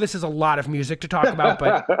mean, I know this is a lot of music to talk about,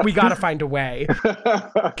 but we got to find a way.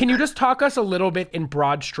 Can you just talk us a little bit in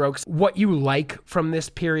broad strokes what you like from this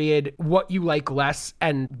period, what you like less,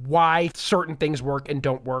 and why certain things work and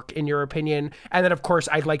don't work in your opinion? And then, of course,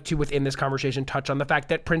 I'd like to, within this conversation, touch on the fact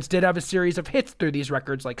that Prince did have a series of hits through these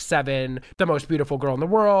records like Seven, The Most Beautiful Girl in the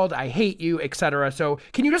World, I Hate You, etc. So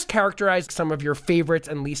can you just characterize some of your favorites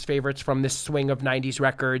and least favorites from this swing of 90s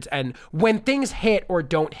records? And when things hit or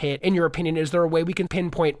don't hit, in your opinion, is there a way we can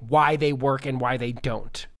pinpoint why they work and why they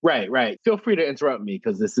don't? Right. Feel free to interrupt me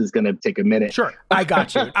because this is going to take a minute. Sure. I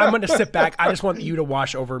got you. I'm going to sit back. I just want you to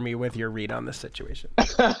wash over me with your read on this situation.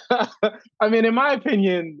 I mean, in my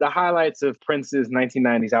opinion, the highlights of Prince's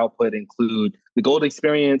 1990s output include The Gold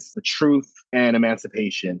Experience, The Truth, and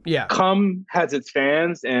Emancipation. Yeah. Come has its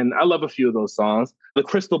fans, and I love a few of those songs. The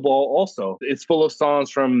Crystal Ball also. It's full of songs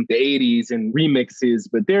from the 80s and remixes,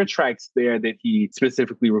 but there are tracks there that he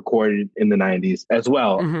specifically recorded in the 90s as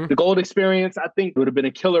well. Mm-hmm. The Gold Experience, I think, would have been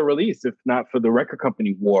a killer release if not for the record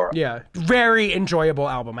company war. Yeah. Very enjoyable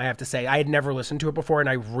album, I have to say. I had never listened to it before, and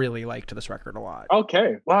I really liked this record a lot.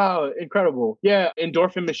 Okay. Wow. Incredible. Yeah.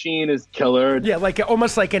 Endorphin Machine is killer. Yeah, like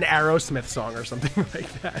almost like an Aerosmith song or something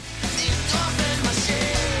like that.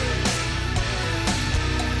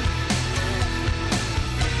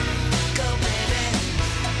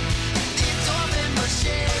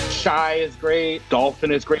 Shy is great.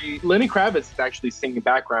 Dolphin is great. Lenny Kravitz is actually singing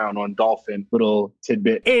background on Dolphin. Little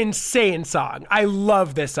tidbit. Insane song. I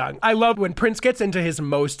love this song. I love when Prince gets into his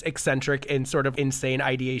most eccentric and sort of insane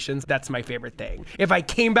ideations. That's my favorite thing. If I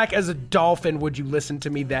came back as a dolphin, would you listen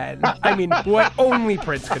to me then? I mean, what only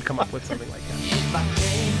Prince could come up with something like that. If I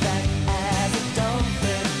came back as a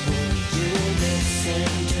dolphin, would you listen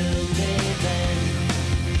to me then?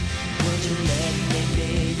 Would you let me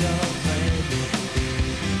be your friend?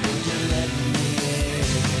 Would you let me?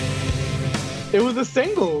 It was a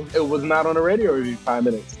single. It was not on the radio every 5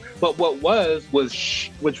 minutes. But what was Shh,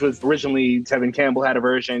 which was originally Tevin Campbell had a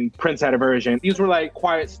version, Prince had a version. These were like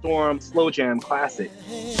Quiet Storm, slow jam classic.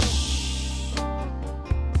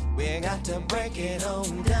 We got to break it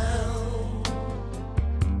on down.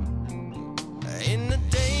 In the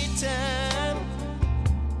daytime,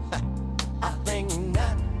 I think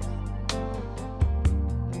not.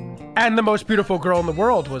 And The Most Beautiful Girl in the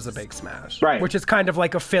World was a big smash. Right. Which is kind of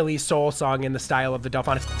like a Philly soul song in the style of the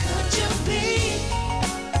Delfonics. Could you be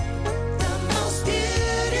the most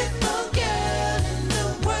beautiful girl in the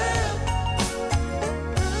world?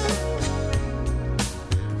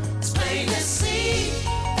 It's plain to see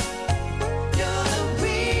you're the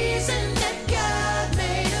reason that God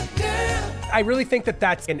made a girl. I really think that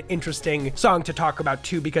that's an interesting song to talk about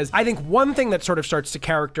too, because I think one thing that sort of starts to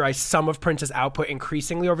characterize some of Prince's output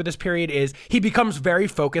increasingly over this period is he becomes very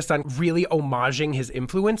focused on really homaging his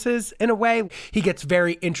influences in a way. He gets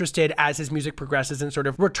very interested as his music progresses in sort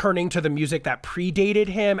of returning to the music that predated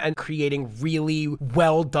him and creating really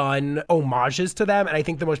well done homages to them. And I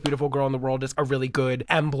think The Most Beautiful Girl in the World is a really good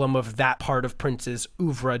emblem of that part of Prince's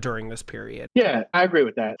oeuvre during this period. Yeah, I agree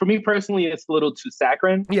with that. For me personally, it's a little too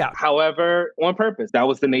saccharine. Yeah. However, on purpose, that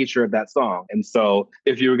was the nature of that song. And so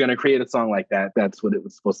if you were going to create a song like that, that's what it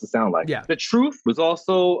was supposed to sound like. Yeah. The Truth was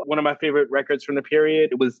also one of my favorite records from the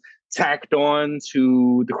period. It was tacked on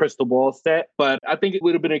to the Crystal Ball set, but I think it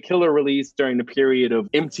would have been a killer release during the period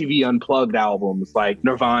of MTV Unplugged albums like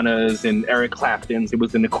Nirvana's and Eric Clapton's. It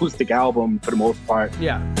was an acoustic album for the most part.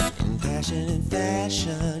 Yeah. In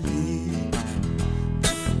fashion,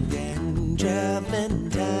 and traveling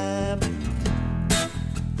time.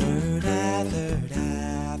 Third eye, third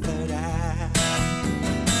eye, third eye.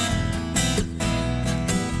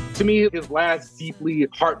 To me, his last deeply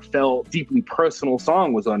heartfelt, deeply personal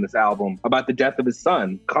song was on this album about the death of his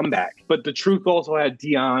son, Comeback. But The Truth also had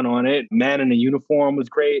Dion on it. Man in a Uniform was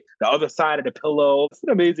great. The Other Side of the Pillow. It's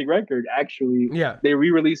an amazing record, actually. Yeah. They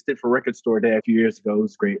re-released it for Record Store Day a few years ago. It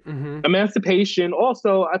was great. Mm-hmm. Emancipation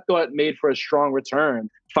also, I thought, made for a strong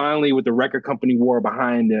return. Finally, with the record company war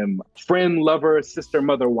behind him, Friend, Lover, Sister,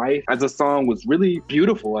 Mother, Wife as a song was really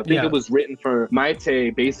beautiful. I think it was written for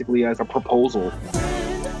Maite basically as a proposal.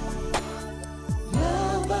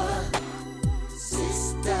 Lover,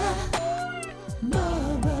 sister,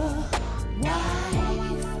 mother,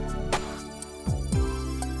 wife.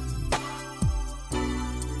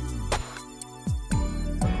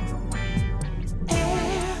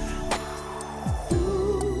 Air,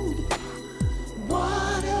 food,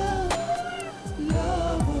 water,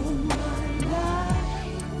 love of my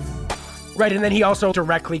life. Right, and then he also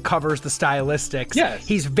directly covers the stylistics. Yes.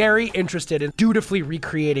 He's very interested in dutifully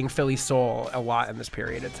recreating Philly soul a lot in this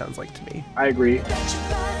period, it sounds like to me. I agree. Bet you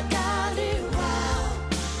better got it wow.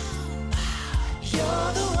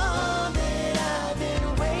 You're the one that I've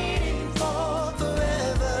been waiting for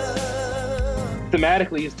forever.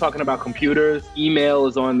 Thematically, he's talking about computers. Email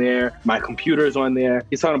is on there. My computer's on there.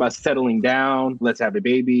 He's talking about settling down. Let's have a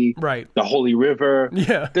baby. Right. The Holy River.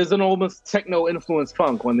 Yeah. There's an almost techno-influenced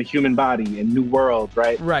funk on The Human Body and New World,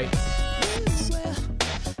 right? Right.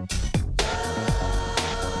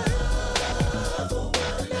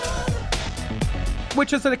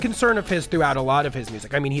 Which is a concern of his throughout a lot of his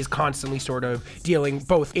music. I mean, he's constantly sort of dealing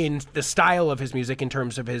both in the style of his music in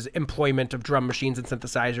terms of his employment of drum machines and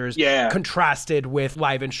synthesizers, contrasted with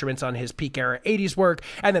live instruments on his peak era 80s work,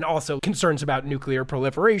 and then also concerns about nuclear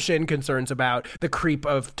proliferation, concerns about the creep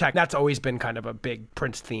of tech. That's always been kind of a big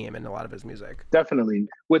Prince theme in a lot of his music. Definitely.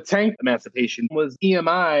 With Tank Emancipation was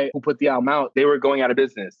EMI who put the album out. They were going out of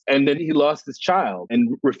business. And then he lost his child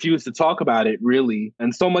and refused to talk about it, really.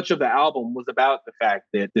 And so much of the album was about the fact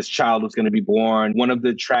that this child was going to be born. One of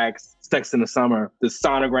the tracks, Sex in the Summer, the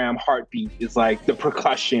sonogram heartbeat is like the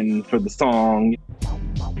percussion for the song.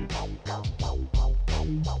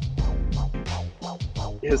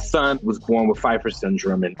 His son was born with Pfeiffer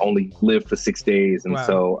syndrome and only lived for 6 days. And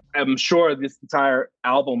so I'm sure this entire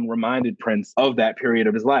album reminded Prince of that period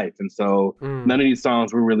of his life. And so none of these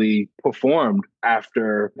songs were really performed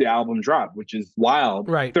after the album dropped, which is wild.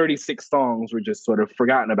 Right. 36 songs were just sort of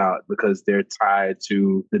forgotten about because they're tied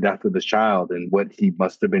to the death of his child and what he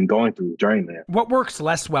must have been going through during that. What works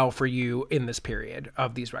less well for you in this period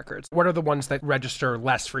of these records? What are the ones that register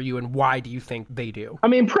less for you, and why do you think they do? I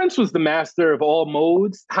mean, Prince was the master of all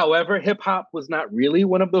modes. However, hip hop was not really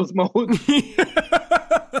one of those modes.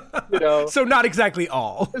 You know? So not exactly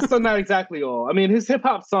all. So not exactly all. I mean, his hip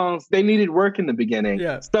hop songs, they needed work in the beginning.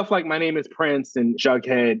 Yeah. Stuff like My Name is Prince and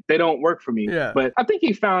Jughead, they don't work for me. Yeah. But I think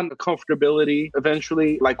he found a comfortability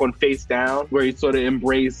eventually, like on Face Down, where he sort of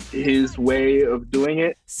embraced his way of doing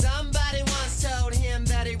it. Somebody once told him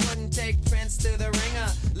that he wouldn't take Prince to the ringer.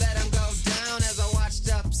 Let him go down as a washed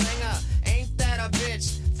up singer. Ain't that a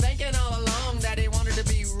bitch? Thinking all along that he wanted to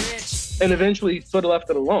be rich. And eventually he sort of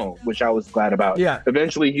left it alone, which I was glad about. Yeah.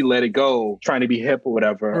 Eventually he let it go, trying to be hip or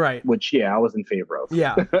whatever. Right. Which, yeah, I was in favor of.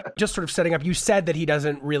 Yeah. Just sort of setting up, you said that he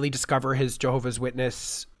doesn't really discover his Jehovah's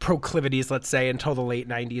Witness proclivities, let's say, until the late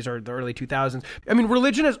 90s or the early 2000s. I mean,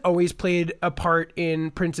 religion has always played a part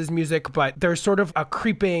in Prince's music, but there's sort of a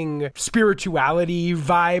creeping spirituality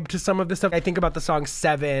vibe to some of the stuff. I think about the song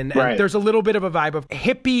Seven, and Right. there's a little bit of a vibe of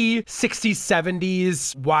hippie 60s,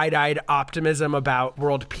 70s, wide-eyed optimism about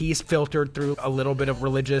world peace filtered through a little bit of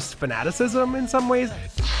religious fanaticism in some ways.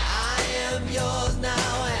 I am yours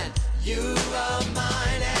now and you are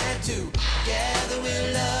mine, and together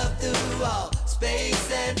we love through all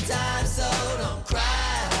space and time, so don't cry.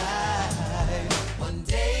 One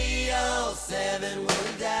day all seven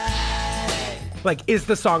will die. Like, is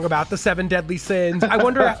the song about the seven deadly sins? I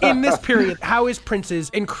wonder, in this period, how is Prince's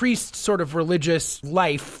increased sort of religious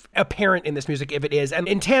life apparent in this music, if it is? And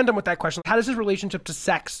in tandem with that question, how does his relationship to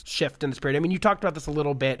sex shift in this period? I mean, you talked about this a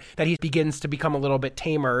little bit, that he begins to become a little bit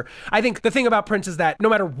tamer. I think the thing about Prince is that no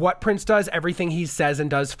matter what Prince does, everything he says and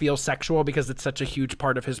does feels sexual because it's such a huge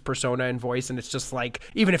part of his persona and voice. And it's just like,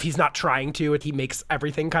 even if he's not trying to, he makes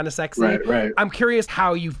everything kind of sexy. Right. I'm curious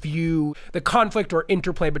how you view the conflict or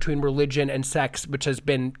interplay between religion and sex, which has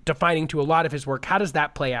been defining to a lot of his work. How does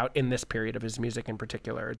that play out in this period of his music in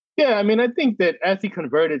particular? Yeah, I mean, I think that as he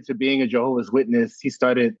converted to being a Jehovah's Witness, he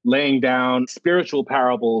started laying down spiritual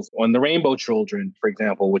parables on the Rainbow Children, for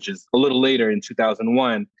example, which is a little later in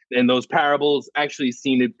 2001. And those parables actually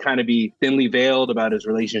seem to kind of be thinly veiled about his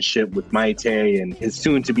relationship with Maite and his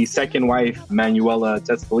soon-to-be second wife, Manuela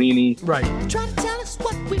Testolini. Right. Try to tell us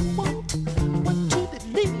what we want, what to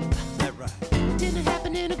believe. That right. Didn't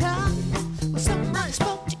happen in a car. Somebody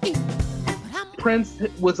spoke to you. Prince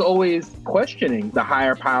was always questioning the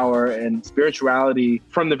higher power and spirituality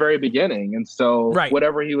from the very beginning. And so Right.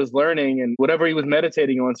 whatever he was learning and whatever he was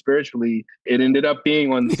meditating on spiritually, it ended up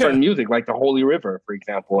being on certain music, like the Holy River, for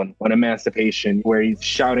example, and on Emancipation, where he's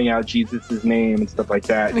shouting out Jesus' name and stuff like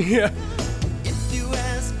that. Yeah. If you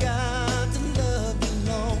ask God to love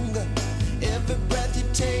you longer, every breath you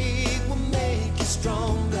take will make you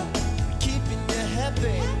stronger, keeping you happy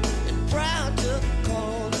and proud to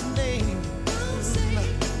call his name.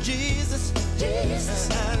 Jesus, Jesus,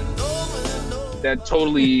 and over and over. That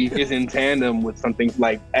totally is in tandem with something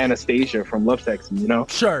like Anastasia from Lovesexy, you know?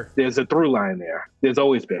 Sure. There's a through line there. There's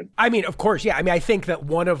always been. I mean, of course, yeah. I mean, I think that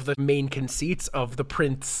one of the main conceits of the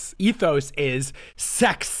Prince ethos is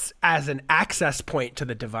sex as an access point to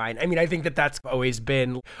the divine. I mean, I think that that's always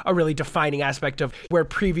been a really defining aspect of where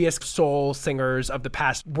previous soul singers of the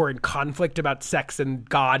past were in conflict about sex and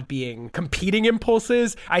God being competing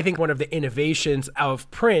impulses. I think one of the innovations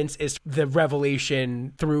of Prince is the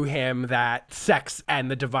revelation through him that sex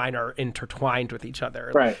and the divine are intertwined with each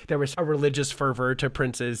other. Right. There was a religious fervor to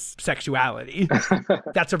Prince's sexuality.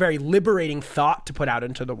 That's a very liberating thought to put out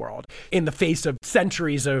into the world in the face of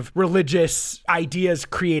centuries of religious ideas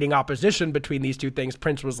creating opposition between these two things.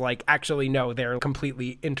 Prince was like, actually, no, they're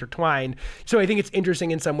completely intertwined. So I think it's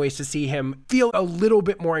interesting in some ways to see him feel a little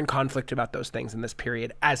bit more in conflict about those things in this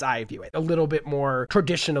period, as I view it, a little bit more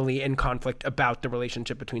traditionally in conflict about the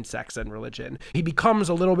relationship between sex and religion. He becomes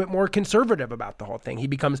a little bit more conservative about the whole thing. He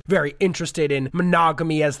becomes very interested in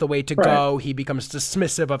monogamy as the way to go. He becomes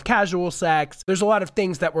dismissive of casual sex. There's a lot of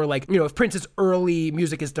things that were like, you know, if Prince's early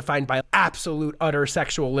music is defined by absolute utter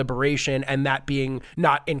sexual liberation and that being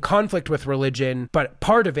not in conflict with religion, but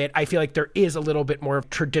part of it, I feel like there is a little bit more of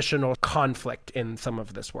traditional conflict in some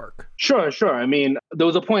of this work. Sure. I mean, There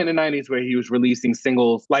was a point in the 90s where he was releasing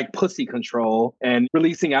singles like Pussy Control and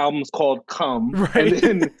releasing albums called Come. Right.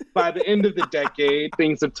 And then by the end of the decade,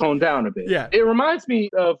 things have toned down a bit. Yeah. It reminds me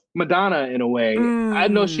of Madonna in a way. I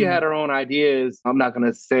know she had her own ideas. I'm not going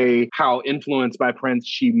to say how influenced by Prince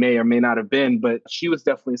she may or may not have been, but she was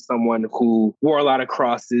definitely someone who wore a lot of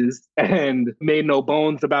crosses and made no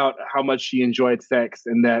bones about how much she enjoyed sex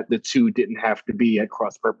and that the two didn't have to be at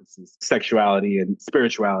cross purposes, sexuality and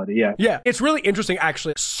spirituality. Yeah. Yeah. It's really interesting,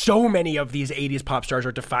 actually. So many of these 80s pop stars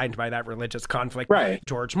are defined by that religious conflict. Right.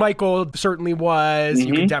 George Michael certainly was.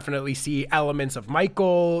 You can definitely see elements of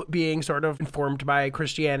Michael being sort of informed by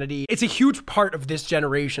Christianity. It's a huge part of this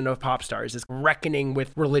generation of pop stars is reckoning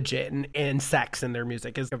with religion and sex in their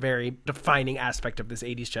music is a very defining aspect of this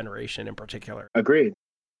 80s generation in particular. Agreed.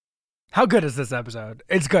 How good is this episode?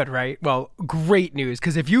 It's good, right? Well, great news,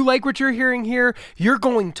 because if you like what you're hearing here, you're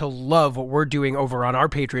going to love what we're doing over on our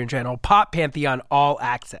Patreon channel, Pop Pantheon All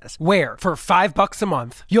Access, where for $5 a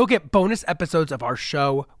month, you'll get bonus episodes of our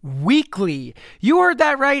show weekly. You heard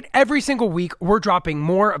that right. Every single week, we're dropping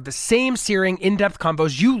more of the same searing, in-depth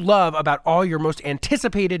combos you love about all your most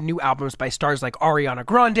anticipated new albums by stars like Ariana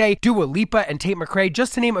Grande, Dua Lipa, and Tate McRae,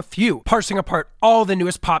 just to name a few, parsing apart all the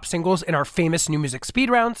newest pop singles in our famous new music speed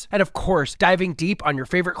rounds, and of course, diving deep on your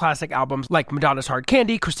favorite classic albums like Madonna's Hard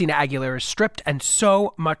Candy, Christina Aguilera's Stripped, and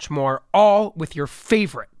so much more, all with your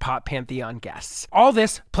favorite Pop Pantheon guests. All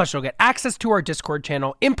this, plus you'll get access to our Discord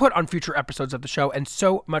channel, input on future episodes of the show, and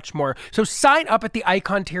so much more. So sign up at the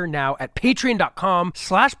icon tier now at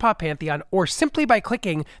patreon.com/poppantheon or simply by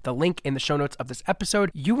clicking the link in the show notes of this episode.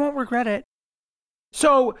 You won't regret it.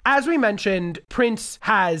 So, as we mentioned, Prince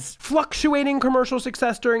has fluctuating commercial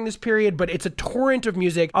success during this period, but it's a torrent of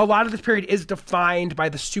music. A lot of this period is defined by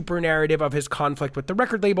the super narrative of his conflict with the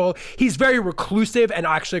record label. He's very reclusive and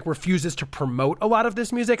actually refuses to promote a lot of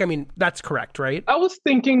this music. I mean, that's correct, right? I was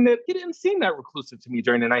thinking that he didn't seem that reclusive to me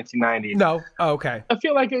during the 1990s. No? Oh, okay. I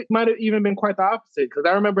feel like it might have even been quite the opposite because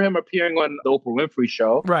I remember him appearing on the Oprah Winfrey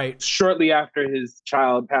Show. Right. Shortly after his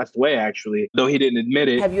child passed away, actually, though he didn't admit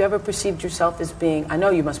it. Have you ever perceived yourself as being, I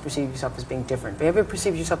know you must perceive yourself as being different, but have you ever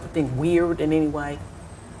perceived yourself as being weird in any way?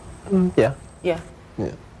 Yeah. Yeah.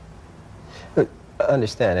 Yeah. But I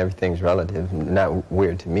understand everything's relative, not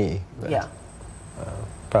weird to me. But, Yeah.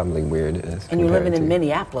 probably weird as And you're living compared in to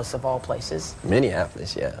Minneapolis, of all places.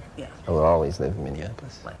 Minneapolis, yeah. Yeah. I will always live in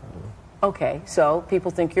Minneapolis. Okay, so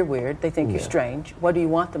people think you're weird, they think you're Yeah. strange. What do you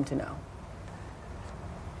want them to know?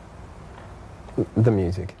 The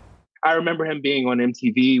music. I remember him being on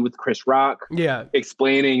MTV with Chris Rock, Yeah.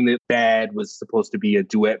 explaining that Bad was supposed to be a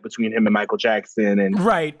duet between him and Michael Jackson. And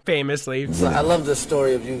Right, famously. I love the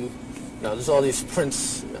story of you. There's all these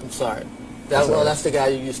Prince. I'm sorry. That's the guy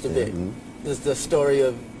you used to be. There's the story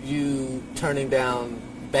of you turning down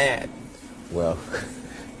Bad. Well,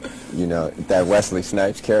 that Wesley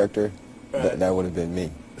Snipes character, that would have been me.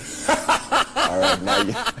 All right,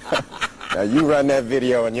 now you run that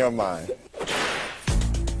video in your mind.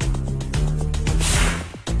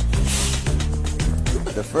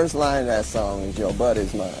 The first line of that song is, "Your butt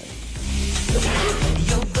is mine."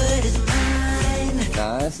 Your butt is mine.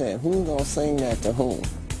 Now I said, who's gonna sing that to whom?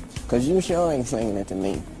 Cause you sure ain't singing it to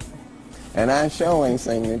me. And I sure ain't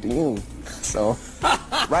singing it to you. So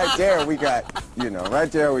right there we got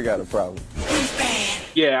a problem.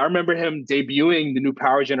 yeah, I remember him debuting the new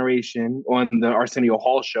Power Generation on the Arsenio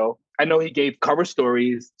Hall show. I know he gave cover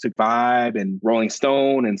stories to Vibe and Rolling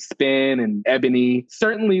Stone and Spin and Ebony.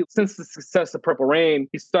 Certainly, since the success of Purple Rain,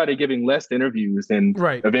 he started giving less interviews and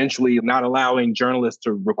eventually not allowing journalists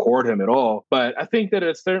to record him at all. But I think that at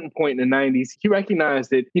a certain point in the 90s, he recognized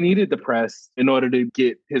that he needed the press in order to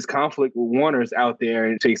get his conflict with Warner's out there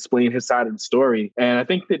and to explain his side of the story. And I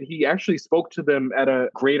think that he actually spoke to them at a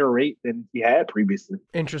greater rate than he had previously.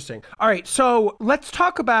 Interesting. All right, so let's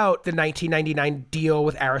talk about the 1999 deal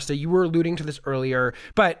with Arista. You were alluding to this earlier,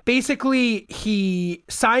 but basically he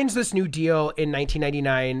signs this new deal in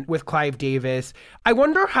 1999 with Clive Davis. I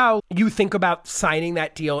wonder how you think about signing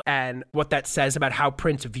that deal and what that says about how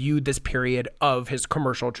Prince viewed this period of his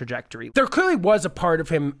commercial trajectory. There clearly was a part of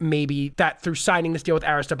him maybe that through signing this deal with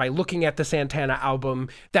Arista by looking at the Santana album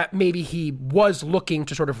that maybe he was looking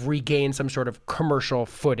to sort of regain some sort of commercial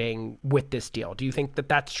footing with this deal. Do you think that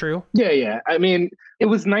that's true? Yeah. I mean, it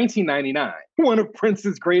was 1999, one of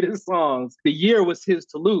Prince's greatest his songs, the year was his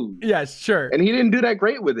to lose. Yes, sure. And he didn't do that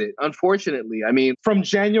great with it, unfortunately. I mean, from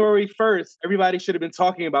January 1st, everybody should have been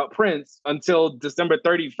talking about Prince until December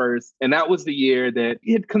 31st. And that was the year that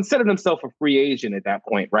he had considered himself a free agent at that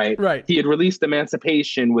point, right? Right. He had released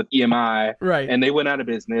Emancipation with EMI. Right. And they went out of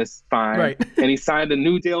business. Fine. Right. And he signed a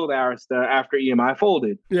new deal with Arista after EMI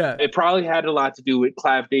folded. Yeah. It probably had a lot to do with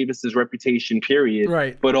Clive Davis's reputation, period.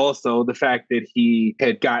 Right. But also the fact that he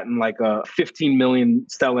had gotten like a 15 million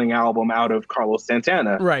selling album out of Carlos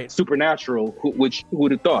Santana. Right. Supernatural, which who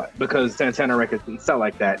would have thought? Because Santana records didn't sell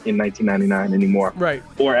like that in 1999 anymore. Right.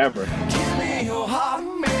 Or ever. Give me your heart,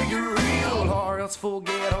 make it real, or else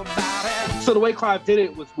forget about it. So the way Clive did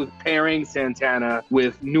it was with pairing Santana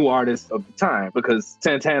with new artists of the time, because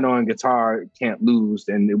Santana on guitar can't lose,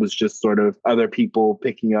 and it was just sort of other people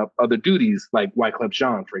picking up other duties, like Wyclef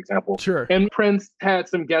Jean, for example. Sure. And Prince had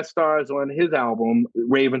some guest stars on his album,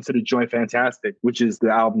 Raven to the Joy Fantastic, which is the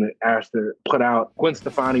album that Arista put out. Gwen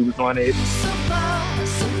Stefani was on it.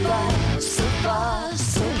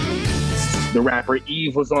 The rapper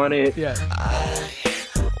Eve was on it. Yeah. I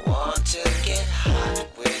want to get hot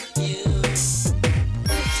with you.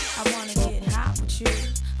 I want to get hot with you.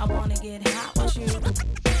 I want to get hot with you.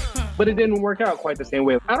 But it didn't work out quite the same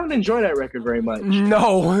way. I don't enjoy that record very much.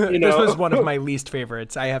 No, You this know? was one of my least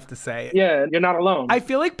favorites, I have to say. Yeah, you're not alone. I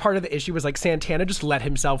feel like part of the issue was like Santana just let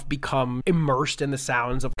himself become immersed in the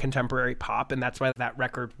sounds of contemporary pop, and that's why that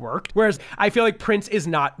record worked. Whereas I feel like Prince is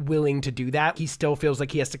not willing to do that. He still feels like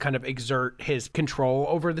he has to kind of exert his control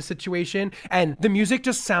over the situation. And the music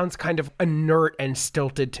just sounds kind of inert and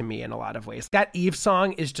stilted to me in a lot of ways. That Eve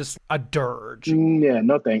song is just a dirge. Yeah,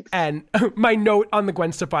 no thanks. And my note on the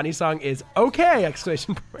Gwen Stefani song is okay,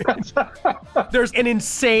 exclamation point. There's an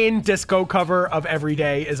insane disco cover of Every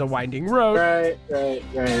Day is a Winding Road. Right. Every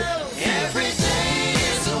day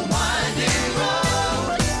is a winding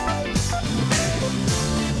road.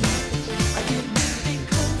 I get really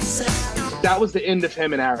closer. That was the end of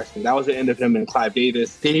him and Arista. That was the end of him and Clive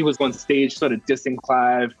Davis. Then he was on stage sort of dissing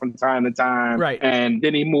Clive from time to time. Right. And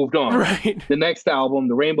then he moved on. Right. The next album,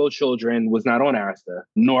 The Rainbow Children, was not on Arista,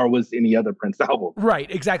 nor was any other Prince album. Right,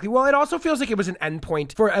 exactly. Well, it also feels like it was an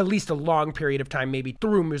endpoint for at least a long period of time, maybe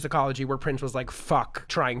through musicology, where Prince was like, fuck,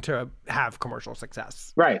 trying to have commercial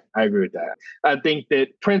success. Right. I agree with that. I think that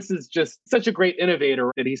Prince is just such a great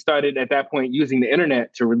innovator that he started at that point using the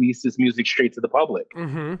internet to release his music straight to the public.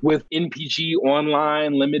 Mm-hmm. With NPG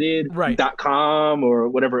Online Limited, Right. .com or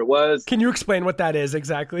whatever it was. Can you explain what that is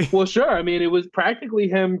exactly? Well, sure. I mean, it was practically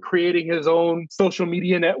him creating his own social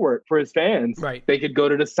media network for his fans. Right. They could go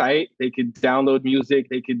to the site, they could download music,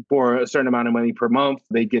 they could, for a certain amount of money per month,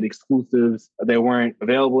 they get exclusives that weren't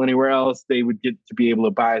available anywhere else. They would get to be able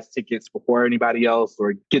to buy tickets before anybody else,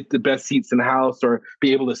 or get the best seats in the house, or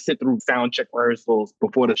be able to sit through sound check rehearsals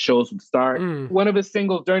before the shows would start. One of his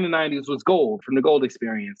singles during the 90s was Gold, from the Gold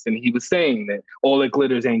Experience. And he was saying that all that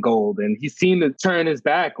glitters ain't gold. And he seemed to turn his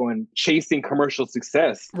back on chasing commercial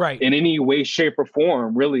success Right. in any way, shape, or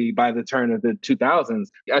form, really, by the turn of the 2000s.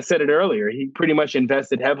 I said it earlier, he pretty much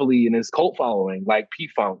invested heavily in his cult following, like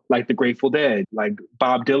P-Funk, like the Grateful Dead, like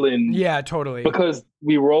Bob Dylan. Yeah, totally. Because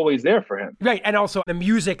we were always there for him. Right. And also the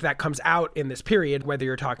music that comes out in this period, whether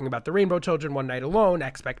you're talking about the Rainbow Children, One Night Alone,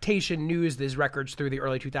 Expectation, News, these records through the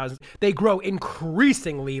early 2000s, they grow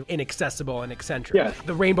increasingly inaccessible and eccentric. Yes.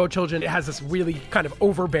 The Rainbow Children, it has this really kind of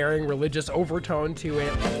overbearing religious overtone to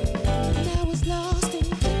it. I was lost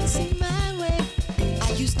and couldn't see my way.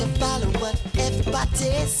 I used to follow what everybody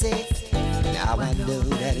said. Now I know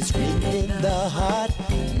that it's written in the heart.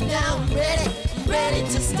 Now I'm ready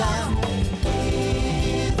to start.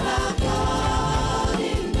 If I thought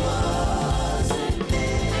it wasn't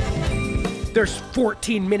there. There's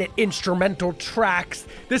 14-minute instrumental tracks.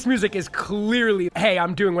 This music is clearly, hey,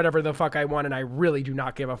 I'm doing whatever the fuck I want, and I really do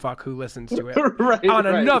not give a fuck who listens to it. Right, On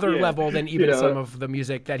right, another yeah. level than even You know. some of the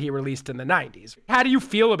music that he released in the 90s. How do you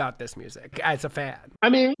feel about this music as a fan? I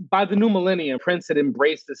mean, by the new millennium, Prince had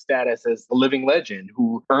embraced his status as a living legend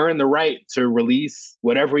who earned the right to release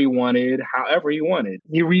whatever he wanted, however he wanted.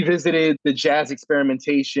 He revisited the jazz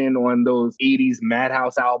experimentation on those 80s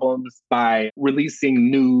Madhouse albums by releasing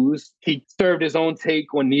News. He served his own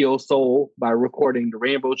take on neo soul by recording The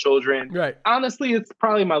Rainbow Children. Right. Honestly, it's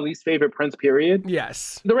probably my least favorite Prince period.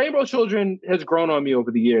 Yes. The Rainbow Children has grown on me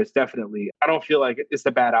over the years, definitely. I don't feel like it's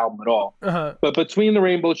a bad album at all. Uh-huh. But between The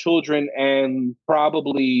Rainbow Children and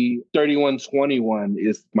probably 3121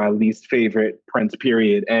 is my least favorite Prince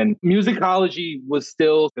period. And Musicology was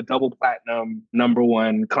still the double platinum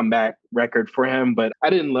 #1 comeback record for him, but I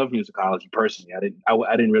didn't love Musicology personally.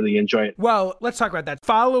 I didn't really enjoy it. Well, let's talk about that.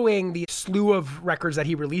 Following the slew of records that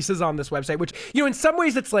he releases on this website, which, you know, in some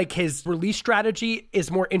ways it's like his release strategy is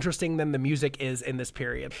more interesting than the music is in this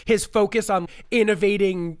period. His focus on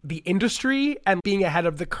innovating the industry and being ahead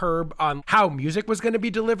of the curve on how music was going to be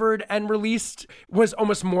delivered and released was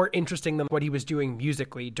almost more interesting than what he was doing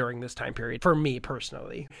musically during this time period, for me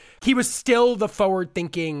personally. He was still the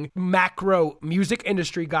forward-thinking macro music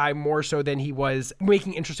industry guy more so than he was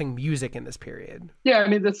making interesting music in this period. Yeah, I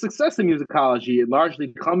mean, the success in musicology, it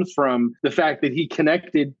largely comes from the fact that he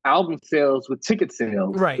connected album sales with ticket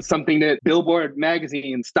sales. Right. Something that Billboard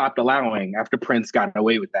magazine stopped allowing after Prince got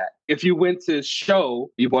away with that. If you went to a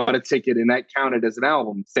show, you bought a ticket and that counted as an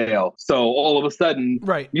album sale. So all of a sudden,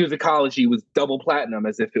 musicology was double platinum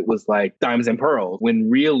as if it was like Diamonds and Pearls, when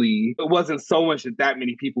really it wasn't so much that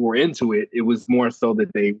many people were into it. It was more so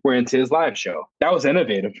that they were into his live show. That was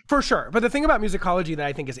innovative. For sure. But the thing about musicology that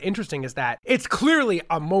I think is interesting is that it's clearly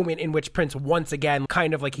a moment in which Prince once again,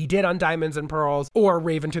 kind of like he did on Diamonds and Pearls or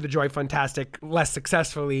Raven to the Joy Fantastic less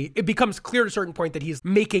successfully, it becomes clear at a certain point that he's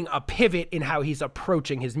making a pivot in how he's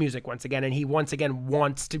approaching his music once again. And he once again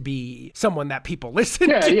wants to be someone that people listen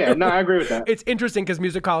to. Yeah, no, I agree with that. It's interesting because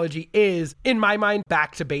musicology is, in my mind,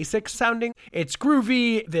 back to basics sounding. It's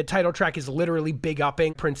groovy. The title track is literally big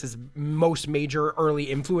upping Prince's most major early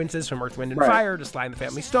influences, from Earth, Wind, and Fire to Sly and the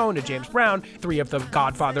Family Stone to James Brown, three of the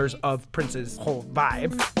godfathers of Prince's whole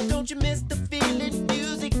vibe. Don't you miss the feeling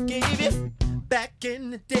music gave you back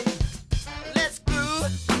in the day? Let's groove,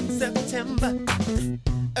 September,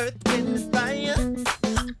 Earth, Wind, and Fire,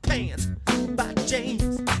 Hot Pants by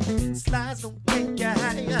James, Slides don't take you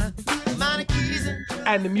higher, minor keys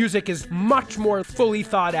and the music is much more fully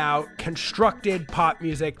thought out, constructed pop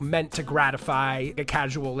music meant to gratify a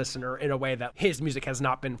casual listener in a way that his music has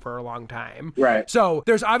not been for a long time. Right. So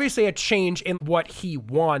there's obviously a change in what he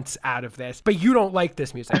wants out of this, but you don't like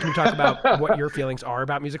this music. Can you talk about what your feelings are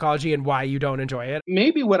about musicology and why you don't enjoy it?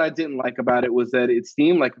 Maybe what I didn't like about it was that it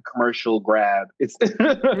seemed like a commercial grab. It's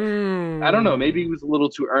I don't know, maybe it was a little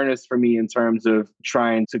too earnest for me in terms of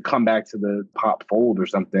trying to come back to the pop fold or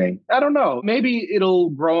something. I don't know. Maybe it'll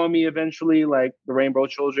grow on me eventually, like the Rainbow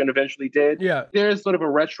Children eventually did. Yeah. There's sort of a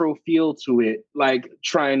retro feel to it, like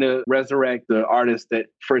trying to resurrect the artist that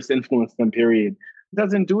first influenced them, period.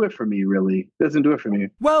 Doesn't do it for me, really. Doesn't do it for me.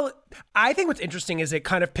 Well, I think what's interesting is it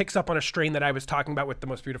kind of picks up on a strain that I was talking about with The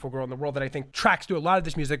Most Beautiful Girl in the World that I think tracks to a lot of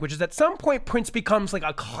this music, which is at some point Prince becomes like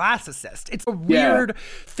a classicist. It's a weird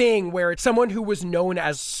thing where it's someone who was known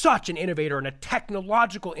as such an innovator and a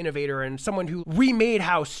technological innovator and someone who remade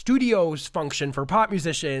how studios function for pop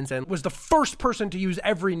musicians and was the first person to use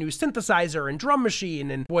every new synthesizer and drum machine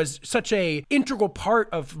and was such a integral part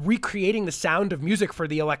of recreating the sound of music for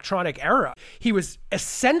the electronic era. He was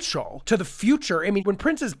essential to the future. I mean, when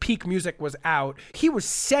Prince's peak music was out, he was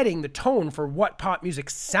setting the tone for what pop music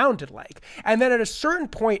sounded like. And then at a certain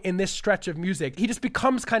point in this stretch of music, he just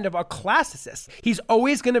becomes kind of a classicist. He's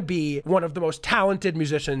always going to be one of the most talented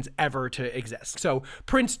musicians ever to exist. So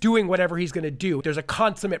Prince doing whatever he's going to do, there's a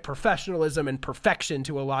consummate professionalism and perfection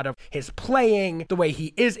to a lot of his playing, the way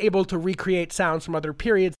he is able to recreate sounds from other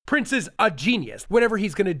periods. Prince is a genius. Whatever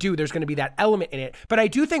he's going to do, there's going to be that element in it. But I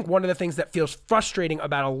do think one of the things that feels frustrating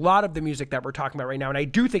about a lot of the music that we're talking about right now, and I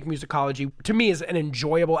do think musicology, to me, is an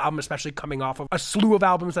enjoyable album, especially coming off of a slew of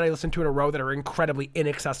albums that I listened to in a row that are incredibly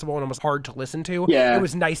inaccessible and almost hard to listen to. Yeah. It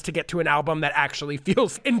was nice to get to an album that actually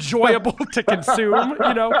feels enjoyable to consume,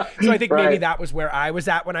 you know? So I think maybe that was where I was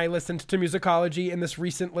at when I listened to musicology in this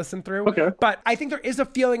recent listen through. Okay. But I think there is a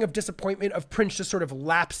feeling of disappointment of Prince just sort of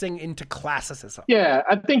lapsing into classicism. Yeah,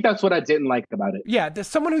 I think that's what I didn't like about it. Yeah, there's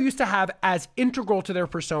someone who used to have as integral to their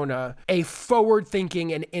persona a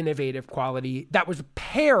forward-thinking and innovative quality that was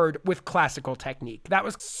paired with classical technique. That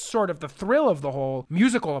was sort of the thrill of the whole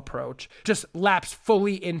musical approach, just lapsed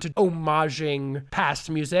fully into homaging past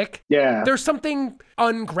music. Yeah. There's something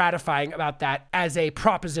ungratifying about that as a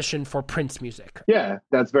proposition for Prince music. Yeah,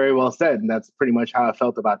 that's very well said. And that's pretty much how I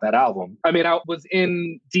felt about that album. I mean, I was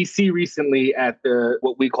in DC recently at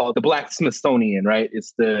what we call the Black Smithsonian, right?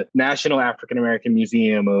 It's the National African American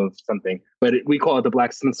Museum of something, but we call it the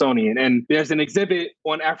Black Smithsonian. And there's an exhibit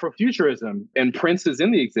on Afrofuturism, and Prince is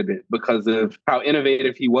in the exhibit because of how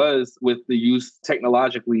innovative he was with the use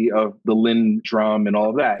technologically of the Linn drum and all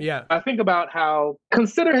of that. Yeah. I think about how,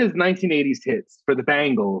 consider his 1980s hits for the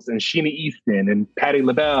Bangles and Sheena Easton and Patti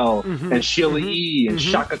LaBelle and Sheila E. and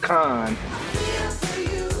Shaka Khan.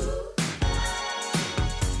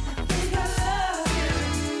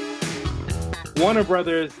 Warner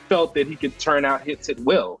Brothers felt that he could turn out hits at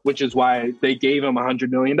will, which is why they gave him $100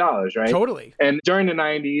 million, right? Totally. And during the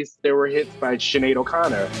 90s, there were hits by Sinead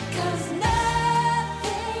O'Connor.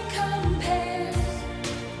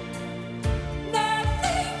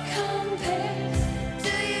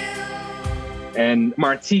 and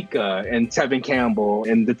Martika and Tevin Campbell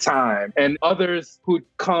and The Time and others who'd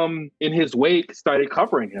come in his wake started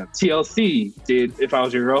covering him. TLC did If I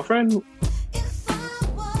Was Your Girlfriend.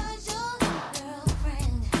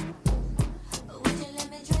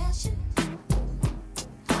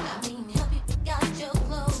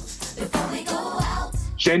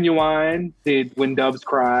 Genuine did When Doves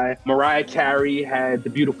Cry. Mariah Carey had The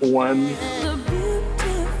Beautiful One.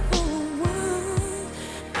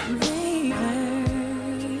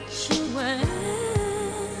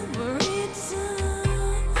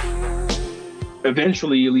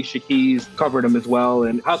 Eventually, Alicia Keys covered him as well.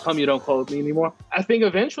 And How Come You Don't Clothe Me Anymore? I think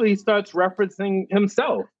eventually he starts referencing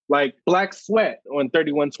himself, like Black Sweat on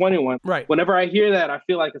 3121. Right. Whenever I hear that, I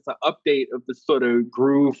feel like it's an update of the sort of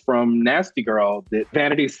groove from Nasty Girl that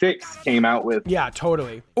Vanity 6 came out with. Yeah,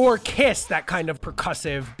 totally. Or Kiss, that kind of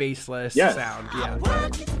percussive, bassless sound. Yeah.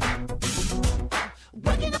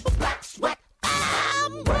 Working up a black sweat.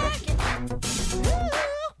 I'm working.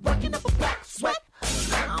 Working up a black sweat.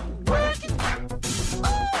 I'm working.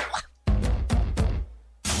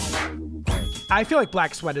 I feel like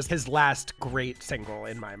Black Sweat is his last great single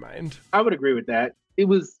in my mind. I would agree with that. It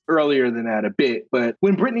was earlier than that a bit, but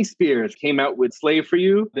when Britney Spears came out with Slave for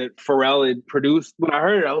You that Pharrell had produced, when I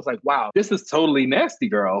heard it, I was like, wow, this is totally Nasty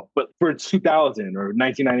Girl, but for 2000 or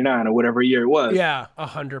 1999 or whatever year it was. Yeah,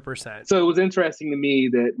 100%. So it was interesting to me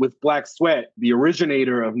that with Black Sweat, the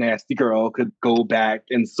originator of Nasty Girl could go back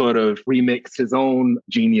and sort of remix his own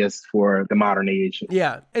genius for the modern age.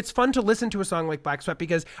 Yeah, it's fun to listen to a song like Black Sweat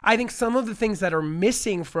because I think some of the things that are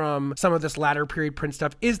missing from some of this latter period Prince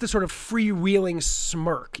stuff is the sort of freewheeling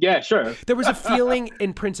smirk. Yeah, sure. There was a feeling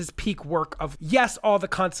in Prince's peak work of, yes, all the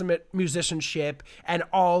consummate musicianship and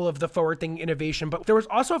all of the forward-thinking innovation, but there was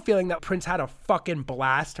also a feeling that Prince had a fucking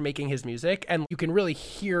blast making his music, and you can really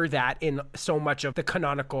hear that in so much of the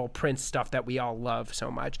canonical Prince stuff that we all love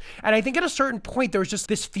so much. And I think at a certain point, there was just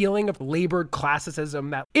this feeling of labored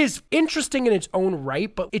classicism that is interesting in its own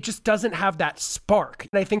right, but it just doesn't have that spark.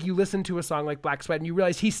 And I think you listen to a song like Black Sweat and you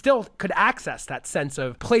realize he still could access that sense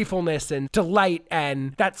of playfulness and delight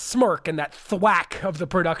and that smirk and that thwack of the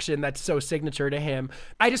production that's so signature to him.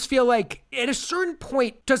 I just feel like at a certain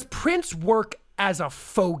point, does Prince work as a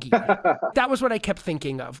fogey? That was what I kept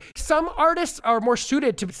thinking of. Some artists are more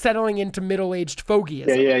suited to settling into middle-aged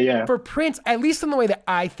fogeyism. Yeah. For Prince, at least in the way that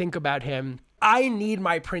I think about him, I need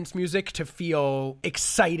my Prince music to feel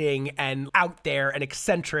exciting and out there and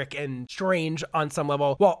eccentric and strange on some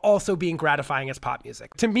level while also being gratifying as pop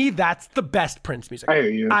music. To me, that's the best Prince music. I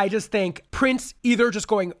hear you. I just think Prince either just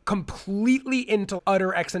going completely into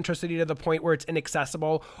utter eccentricity to the point where it's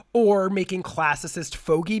inaccessible or making classicist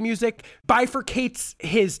fogey music bifurcates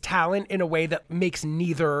his talent in a way that makes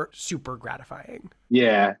neither super gratifying.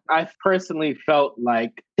 Yeah, I personally felt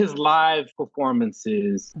like his live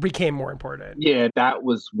performances became more important. Yeah, that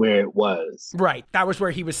was where it was. Right. That was where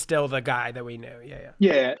he was still the guy that we knew. Yeah.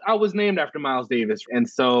 Yeah, I was named after Miles Davis. And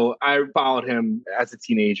so I followed him as a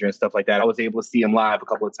teenager and stuff like that. I was able to see him live a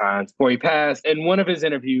couple of times before he passed. In one of his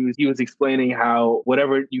interviews, he was explaining how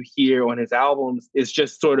whatever you hear on his albums is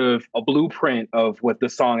just sort of a blueprint of what the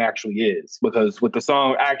song actually is. Because what the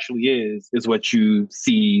song actually is what you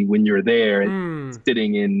see when you're there and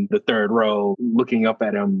sitting in the third row, looking up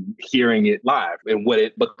at him, hearing it live and what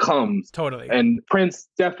it becomes. Totally. And Prince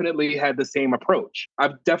definitely had the same approach.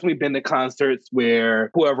 I've definitely been to concerts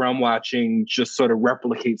where whoever I'm watching just sort of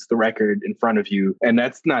replicates the record in front of you. And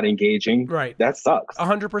that's not engaging. Right. That sucks.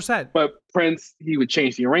 100%. But Prince, he would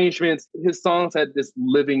change the arrangements. His songs had this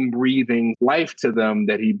living, breathing life to them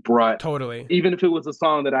that he brought. Totally. Even if it was a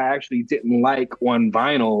song that I actually didn't like on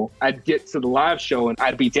vinyl, I'd get to the live show and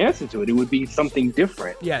I'd be dancing to it. It would be something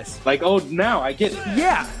different. Yes. Like, oh, now I get it.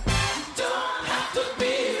 Yeah.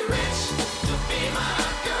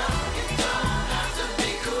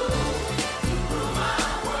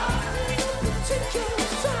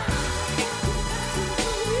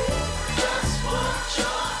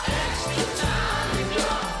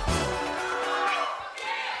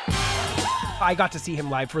 I got to see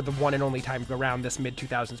him live for the one and only time around this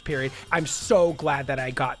mid-2000s period. I'm so glad that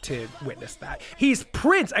I got to witness that. He's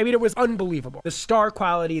Prince. I mean, it was unbelievable. The star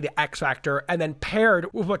quality, the X factor, and then paired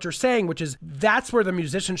with what you're saying, which is that's where the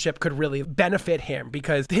musicianship could really benefit him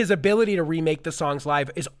because his ability to remake the songs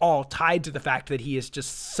live is all tied to the fact that he is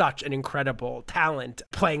just such an incredible talent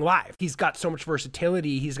playing live. He's got so much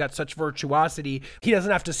versatility. He's got such virtuosity. He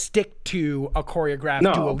doesn't have to stick to a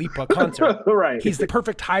choreographed Dua Lipa concert. Right. He's the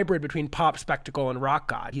perfect hybrid between pop, spectacle and rock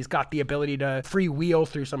god. He's got the ability to freewheel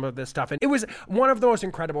through some of this stuff. And it was one of the most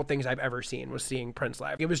incredible things I've ever seen was seeing Prince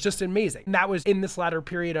live. It was just amazing. And that was in this latter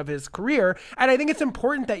period of his career. And I think it's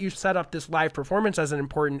important that you set up this live performance as an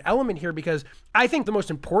important element here, because I think the most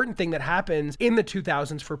important thing that happens in the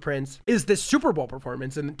 2000s for Prince is this Super Bowl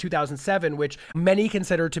performance in 2007, which many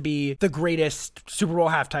consider to be the greatest Super Bowl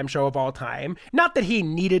halftime show of all time. Not that he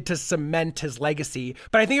needed to cement his legacy,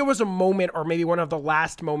 but I think it was a moment, or maybe one of the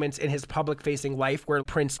last moments in his public-facing life, where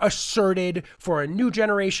Prince asserted for a new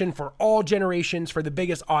generation, for all generations, for the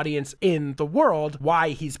biggest audience in the world, why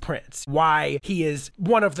he's Prince, why he is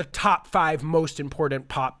one of the top 5 most important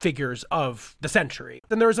pop figures of the century.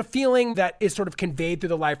 Then there's a feeling that is sort of conveyed through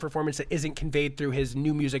the live performance that isn't conveyed through his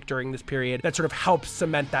new music during this period that sort of helps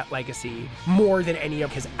cement that legacy more than any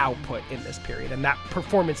of his output in this period. And that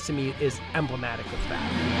performance to me is emblematic of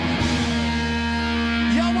that.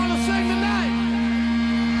 Y'all wanna sing tonight?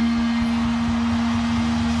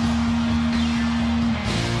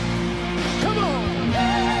 Come on!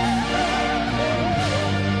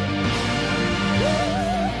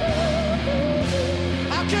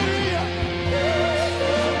 I can hear you!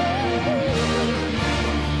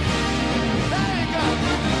 There you go!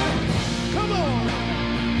 Come on!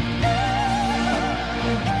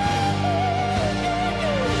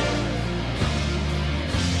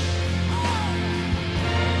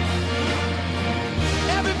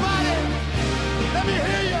 Everybody, let me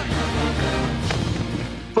hear you!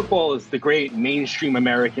 Football is the great mainstream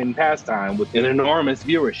American pastime with an enormous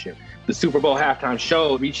viewership. The Super Bowl halftime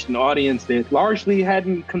show reached an audience that largely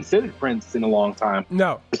hadn't considered Prince in a long time.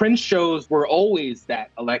 No. Prince shows were always that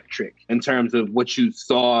electric in terms of what you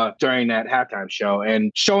saw during that halftime show.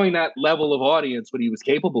 And showing that level of audience, what he was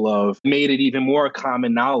capable of, made it even more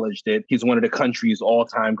common knowledge that he's one of the country's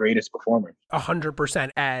all-time greatest performers. 100%.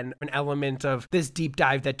 And an element of this deep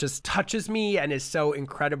dive that just touches me and is so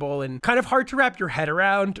incredible and kind of hard to wrap your head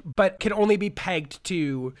around, but can only be pegged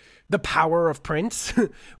to the power of Prince.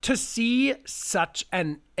 To see such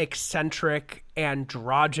an eccentric,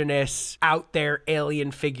 androgynous, out there alien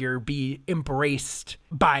figure be embraced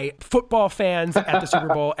by football fans at the Super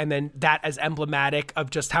Bowl, and then that as emblematic of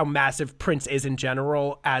just how massive Prince is in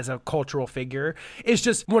general as a cultural figure, is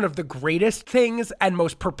just one of the greatest things and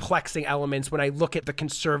most perplexing elements when I look at the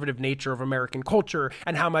conservative nature of American culture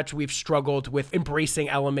and how much we've struggled with embracing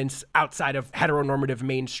elements outside of heteronormative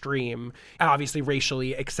mainstream, and obviously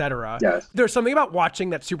racially, etc. Yes. There's something about watching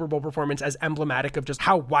that Super Bowl performance as emblematic of just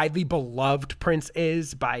how widely beloved Prince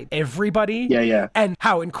is by everybody. Yeah. And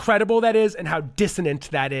how incredible that is and how dissonant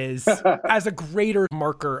that is as a greater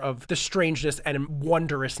marker of the strangeness and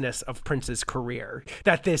wondrousness of Prince's career.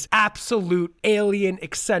 That this absolute alien,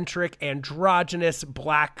 eccentric, androgynous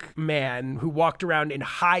black man who walked around in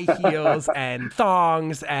high heels and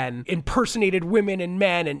thongs and impersonated women and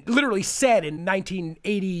men and literally said in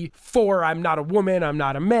 1984, "I'm not a woman, I'm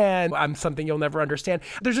not a man, I'm something you'll never understand."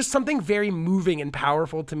 There's just something very moving and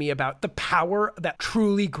powerful to me about the power that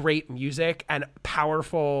truly great music and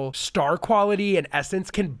powerful star quality and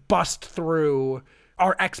essence can bust through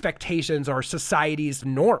our expectations or society's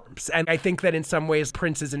norms. And I think that in some ways,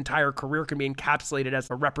 Prince's entire career can be encapsulated as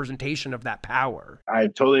a representation of that power. I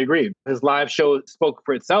totally agree. His live show spoke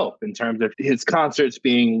for itself in terms of his concerts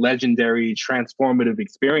being legendary, transformative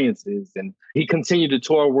experiences. And he continued to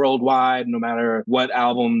tour worldwide, no matter what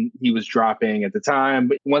album he was dropping at the time.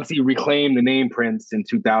 But once he reclaimed the name Prince in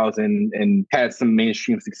 2000 and had some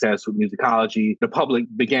mainstream success with Musicology, the public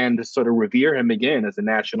began to sort of revere him again as a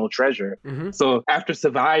national treasure. Mm-hmm. So after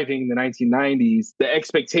surviving the 1990s, the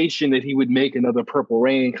expectation that he would make another Purple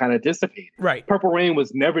Rain kind of dissipated. Right. Purple Rain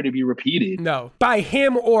was never to be repeated. No, by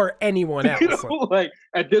him or anyone else. You know, like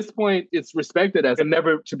at this point, it's respected as a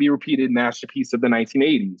never to be repeated masterpiece of the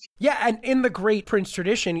 1980s. Yeah, and in the great Prince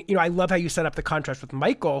tradition, I love how you set up the contrast with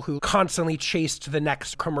Michael, who constantly chased the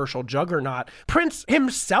next commercial juggernaut. Prince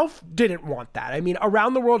himself didn't want that. I mean,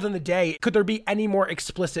 around the world in the day, could there be any more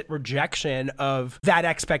explicit rejection of that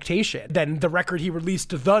expectation than the record he released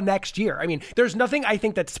the next year? I mean, there's nothing I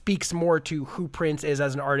think that speaks more to who Prince is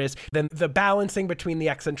as an artist than the balancing between the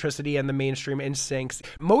eccentricity and the mainstream instincts.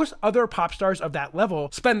 Most other pop stars of that level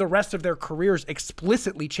spend the rest of their careers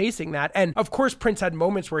explicitly chasing that. And of course, Prince had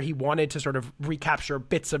moments where he wanted to sort of recapture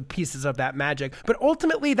bits and pieces of that magic, but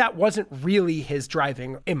ultimately that wasn't really his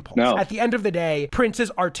driving impulse. No. At the end of the day,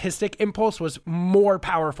 Prince's artistic impulse was more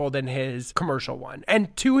powerful than his commercial one,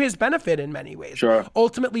 and to his benefit in many ways. Sure.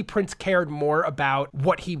 Ultimately, Prince cared more about about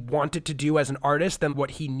what he wanted to do as an artist than what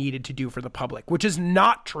he needed to do for the public, which is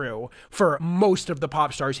not true for most of the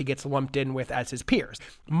pop stars he gets lumped in with as his peers.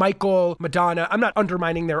 Michael, Madonna, I'm not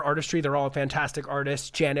undermining their artistry. They're all fantastic artists.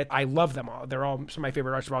 Janet, I love them all. They're all some of my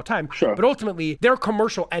favorite artists of all time. Sure. But ultimately, they're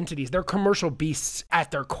commercial entities. They're commercial beasts at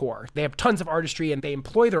their core. They have tons of artistry and they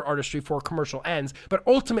employ their artistry for commercial ends. But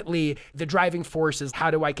ultimately, the driving force is, how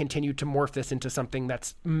do I continue to morph this into something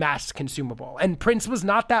that's mass consumable? And Prince was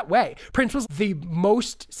not that way. Prince was the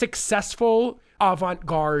most successful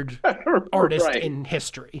avant-garde artist Right. in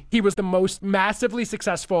history. He was the most massively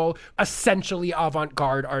successful, essentially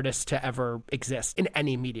avant-garde artist to ever exist in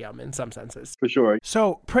any medium in some senses. For sure.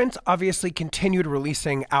 So Prince obviously continued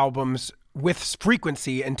releasing albums with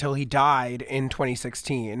frequency until he died in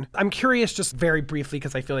 2016. I'm curious, just very briefly,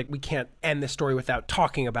 because I feel like we can't end the story without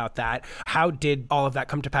talking about that. How did all of that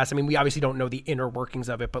come to pass? I mean, we obviously don't know the inner workings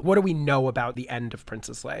of it, but what do we know about the end of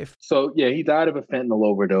Prince's life? So, yeah, he died of a fentanyl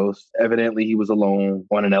overdose. Evidently, he was alone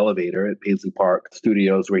on an elevator at Paisley Park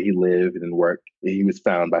Studios where he lived and worked. He was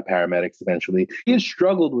found by paramedics eventually. He had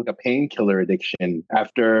struggled with a painkiller addiction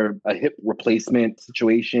after a hip replacement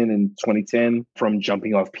situation in 2010 from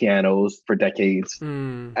jumping off pianos for decades.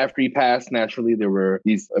 After he passed, naturally, there were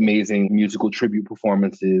these amazing musical tribute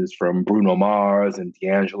performances from Bruno Mars and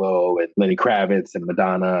D'Angelo and Lenny Kravitz and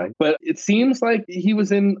Madonna. But it seems like he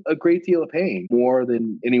was in a great deal of pain, more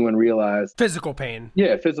than anyone realized. Physical pain.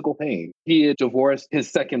 Yeah, physical pain. He had divorced his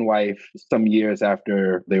second wife some years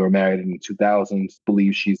after they were married in the 2000s.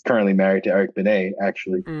 Believe she's currently married to Eric Benet,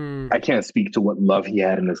 actually. I can't speak to what love he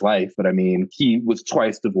had in his life, but I mean, he was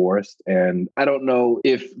twice divorced. And I don't know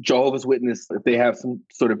if Jehovah's Witness, if they have some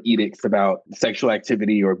sort of edicts about sexual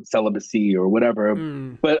activity or celibacy or whatever,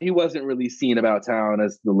 but he wasn't really seen about town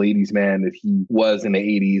as the ladies' man that he was in the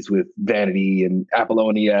 80s with Vanity and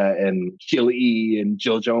Apollonia and Sheila E. and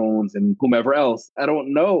Jill Jones and whomever else. I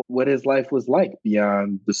don't know what his life was like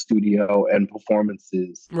beyond the studio and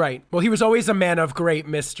performances. Right. Well, he was always a man of great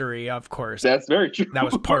mystery, of course. That's very true. That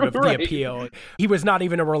was part of Right. the appeal. He was not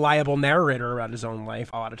even a reliable narrator about his own life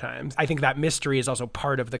a lot of times. I think that mystery is also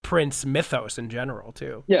part of the Prince mythos in general,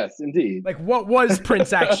 too. Yes, indeed. Like, what was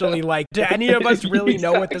Prince actually like? Do any of us really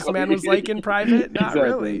know what this man was like in private? Not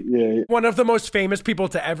really. Yeah. One of the most famous people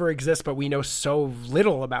to ever exist, but we know so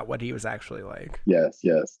little about what he was actually like. Yes,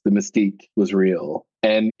 yes. The mystique was real.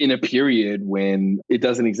 And in a period when it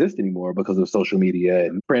doesn't exist anymore because of social media,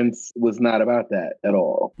 and Prince was not about that at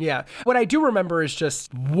all. Yeah. What I do remember is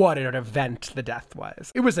just what an event the death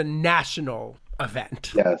was. It was a national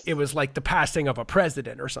event. Yes. It was like the passing of a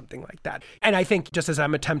president or something like that. And I think just as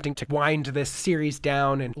I'm attempting to wind this series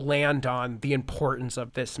down and land on the importance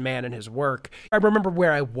of this man and his work, I remember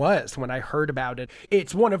where I was when I heard about it.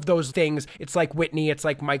 It's one of those things, it's like Whitney, it's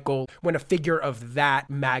like Michael, when a figure of that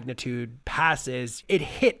magnitude passes, it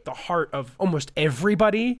hit the heart of almost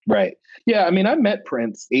everybody. Right. Yeah, I mean, I met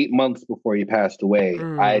Prince 8 months before he passed away.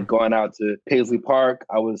 I had gone out to Paisley Park.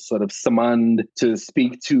 I was sort of summoned to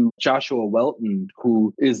speak to Joshua Welton,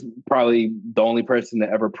 who is probably the only person to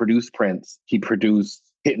ever produce Prince. He produced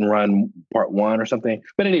Hit and Run Part 1 or something.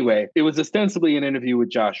 But anyway, it was ostensibly an interview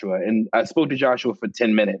with Joshua. And I spoke to Joshua for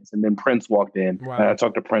 10 minutes and then Prince walked in. Wow. And I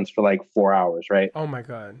talked to Prince for like 4 hours, right? Oh my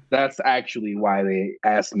God. That's actually why they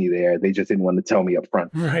asked me there. They just didn't want to tell me up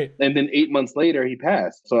front. Right. And then 8 months later, he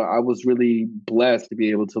passed. So I was really blessed to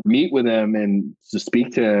be able to meet with him and to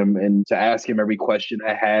speak to him and to ask him every question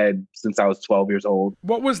I had since I was 12 years old.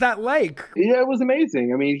 What was that like? Yeah, it was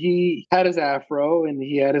amazing. I mean, he had his afro and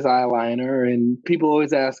he had his eyeliner, and people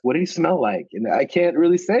always ask, what did he smell like? And I can't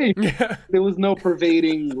really say. There was no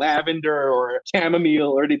pervading lavender or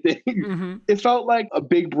chamomile or anything. It felt like a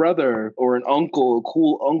big brother or an uncle, a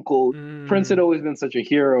cool uncle. Prince had always been such a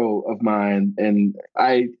hero of mine. And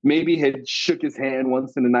I maybe had shook his hand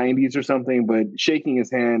once in the 90s or something, but shaking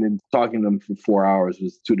his hand and talking to him for 4 hours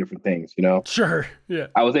was two different things, you know? Sure. Yeah.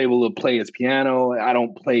 I was able to play his piano. I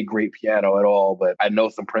don't play great piano at all, but I know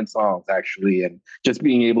some Prince songs actually. And just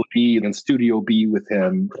being able to be in Studio B with him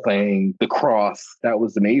playing The Cross, that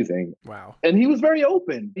was amazing. Wow. And he was very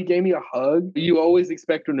open. He gave me a hug. You always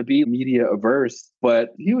expect him to be media averse, but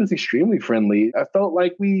he was extremely friendly. I felt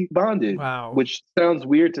like we bonded, Wow. which sounds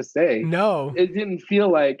weird to say. No. It didn't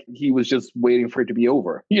feel like he was just waiting for it to be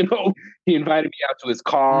over. You know, he invited me out to his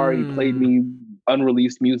car. He played me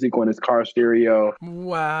unreleased music on his car stereo.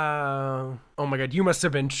 Wow. Oh my God, you must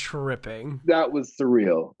have been tripping. That was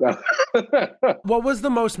surreal. What was the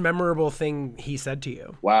most memorable thing he said to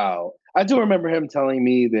you? Wow. I do remember him telling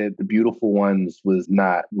me that The Beautiful Ones was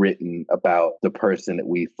not written about the person that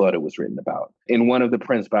we thought it was written about. In one of the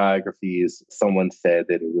Prince biographies, someone said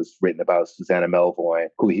that it was written about Susanna Melvoin,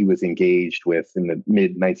 who he was engaged with in the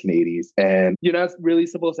mid-1980s. And you're not really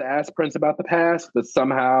supposed to ask Prince about the past, but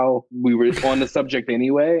somehow we were on the subject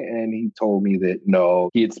anyway. And he told me that no,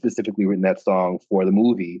 he had specifically written that song for the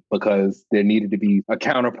movie because there needed to be a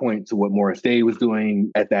counterpoint to what Morris Day was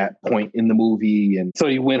doing at that point in the movie. And so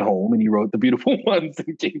he went home and he wrote The Beautiful Ones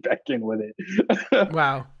and came back in with it.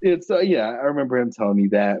 Wow. It's yeah, I remember him telling me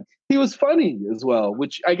that. He was funny as well,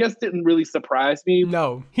 which I guess didn't really surprise me.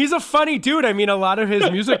 No, he's a funny dude. I mean, a lot of his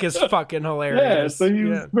music is fucking hilarious. Yeah, so he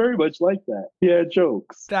was very much like that. He had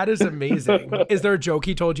jokes. That is amazing. Is there a joke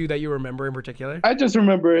he told you that you remember in particular? I just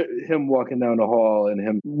remember him walking down the hall and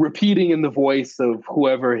him repeating in the voice of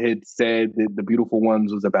whoever had said that The Beautiful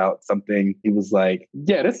Ones was about something. He was like,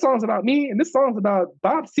 yeah, this song's about me and this song's about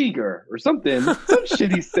Bob Seger or something. Some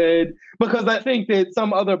shit he said. Because I think that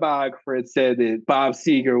some other biographer had said that Bob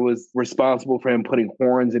Seger was responsible for him putting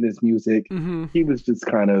horns in his music. Mm-hmm. He was just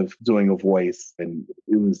kind of doing a voice and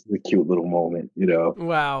it was a cute little moment, you know?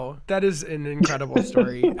 Wow. That is an incredible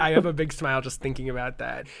story. I have a big smile just thinking about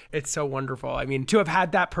that. It's so wonderful. I mean, to have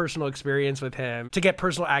had that personal experience with him, to get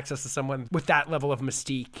personal access to someone with that level of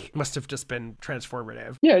mystique must have just been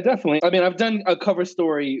transformative. Yeah, definitely. I mean, I've done a cover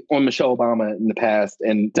story on Michelle Obama in the past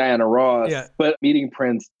and Diana Ross, but meeting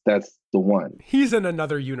Prince, that's the one. He's in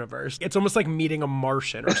another universe. It's almost like meeting a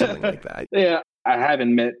Martian or something like that. Yeah. I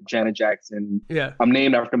haven't met Janet Jackson. Yeah. I'm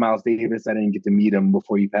named after Miles Davis. I didn't get to meet him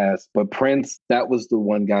before he passed. But Prince, that was the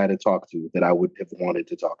one guy to talk to that I would have wanted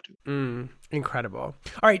to talk to. Incredible. All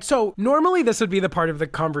right. So normally this would be the part of the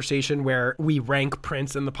conversation where we rank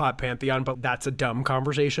Prince in the pop pantheon, but that's a dumb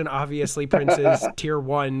conversation. Obviously, Prince is tier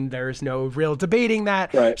one. There's no real debating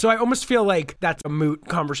that. Right. So I almost feel like that's a moot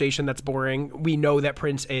conversation. That's boring. We know that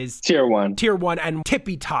Prince is tier one and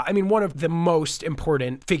tippy top. I mean, one of the most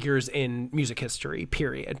important figures in music history,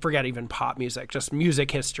 period. Forget even pop music, just music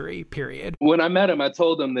history, period. When I met him, I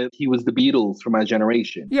told him that he was the Beatles for my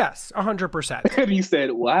generation. Yes, 100%. And he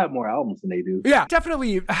said, well, I have more albums than they do. Yeah,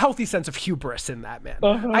 definitely a healthy sense of hubris in that, man.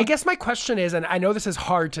 I guess my question is, and I know this is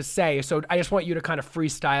hard to say, so I just want you to kind of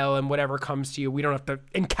freestyle and whatever comes to you. We don't have to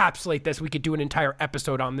encapsulate this. We could do an entire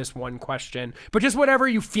episode on this one question, but just whatever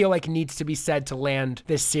you feel like needs to be said to land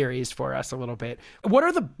this series for us a little bit. What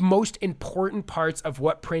are the most important parts of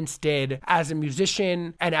what Prince did as a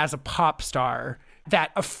musician and as a pop star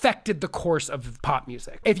that affected the course of pop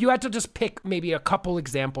music? If you had to just pick maybe a couple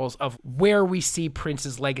examples of where we see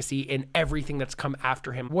Prince's legacy in everything that's come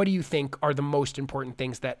after him, what do you think are the most important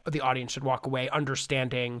things that the audience should walk away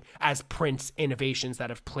understanding as Prince innovations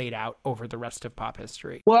that have played out over the rest of pop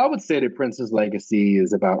history? Well, I would say that Prince's legacy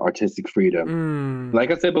is about artistic freedom.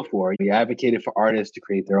 Like I said before, he advocated for artists to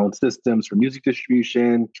create their own systems for music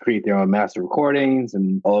distribution, to create their own master recordings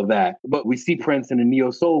and all of that. But we see Prince in the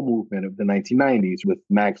neo-soul movement of the 1990s with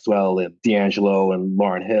Maxwell and D'Angelo and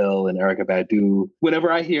Lauryn Hill and Erykah Badu.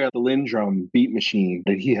 Whenever I hear the Lindrum beat machine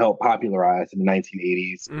that he helped popularize in the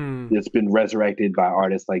 1980s, it's been resurrected by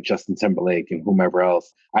artists like Justin Timberlake and whomever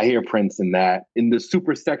else. I hear Prince in that. In the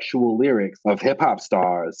super sexual lyrics of hip hop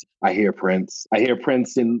stars, I hear Prince. I hear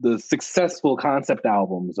Prince in the successful concept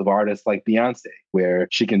albums of artists like Beyonce, where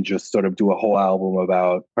she can just sort of do a whole album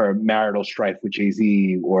about her marital strife with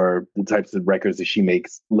Jay-Z or the types of records that she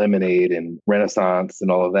makes, Lemonade and Renaissance and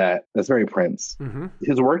all of that. That's very Prince.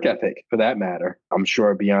 His work ethic, for that matter. I'm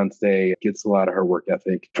sure Beyonce gets a lot of her work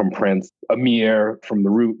ethic from Prince. Amir from The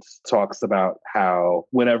Roots talks about how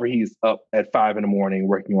whenever he's up at 5 a.m.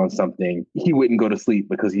 working on something, he wouldn't go to sleep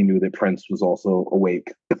because he knew that Prince was also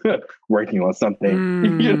awake working on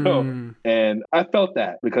something, you know? And I felt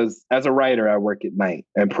that because as a writer, I work at night,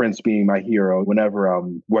 and Prince being my hero, whenever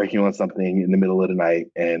I'm working on something in the middle of the night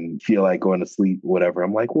and feel like going to sleep, whatever,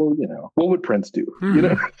 I'm like, well, you know, what would Prince do? You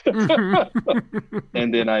know?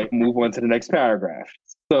 And then I move on to the next paragraph.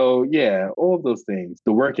 So yeah, all of those things,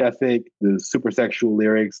 the work ethic, the super sexual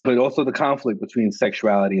lyrics, but also the conflict between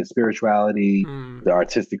sexuality and spirituality, the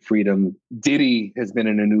artistic freedom. Diddy has been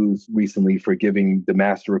in the news recently for giving the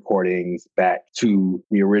master recordings back to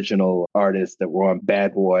the original artists that were on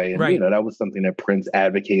Bad Boy. And, you know, that was something that Prince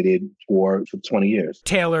advocated for 20 years.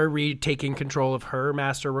 Taylor retaking control of her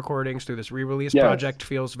master recordings through this re-release project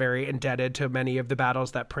feels very indebted to many of the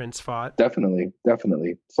battles that Prince fought. Definitely.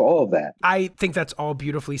 So all of that. I think that's all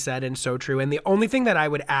beautifully said and so true. And the only thing that I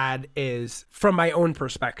would add is, from my own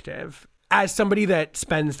perspective, as somebody that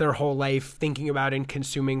spends their whole life thinking about and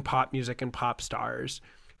consuming pop music and pop stars,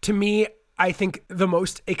 to me, I think the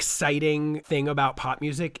most exciting thing about pop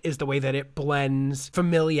music is the way that it blends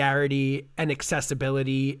familiarity and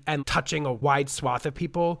accessibility and touching a wide swath of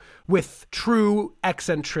people with true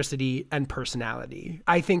eccentricity and personality.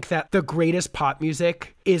 I think that the greatest pop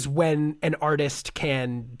music is when an artist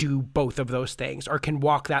can do both of those things, or can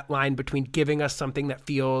walk that line between giving us something that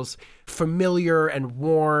feels familiar and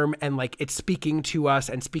warm and like it's speaking to us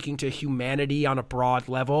and speaking to humanity on a broad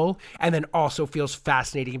level, and then also feels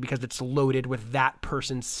fascinating because it's loaded with that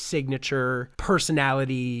person's signature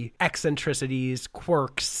personality, eccentricities,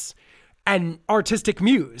 quirks, and artistic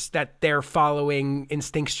muse that they're following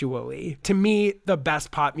instinctually. To me, the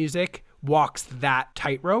best pop music walks that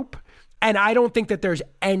tightrope. And I don't think that there's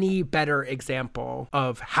any better example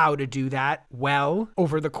of how to do that well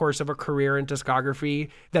over the course of a career and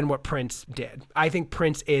discography than what Prince did. I think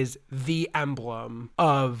Prince is the emblem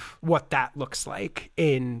of what that looks like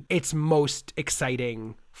in its most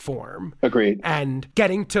exciting form. Agreed. And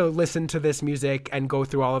getting to listen to this music and go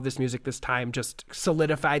through all of this music this time just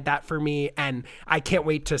solidified that for me. And I can't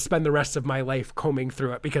wait to spend the rest of my life combing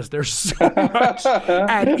through it because there's so much.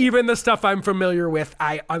 And even the stuff I'm familiar with,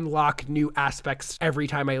 I unlock new aspects every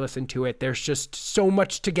time I listen to it. There's just so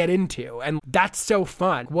much to get into. And that's so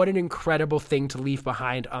fun. What an incredible thing to leave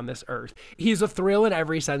behind on this earth. He's a thrill in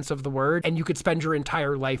every sense of the word. And you could spend your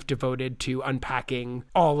entire life devoted to unpacking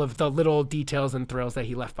all of the little details and thrills that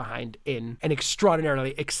he left behind in an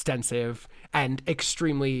extraordinarily extensive and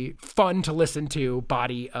extremely fun to listen to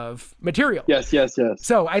body of material. Yes.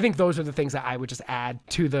 So I think those are the things that I would just add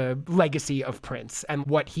to the legacy of Prince and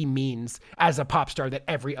what he means as a pop star that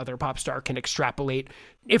every other pop star can extrapolate,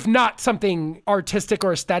 if not something artistic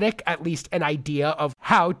or aesthetic, at least an idea of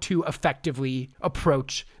how to effectively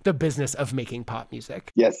approach the business of making pop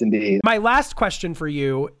music. Yes, indeed. My last question for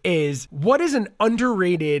you is, what is an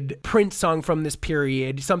underrated Prince song from this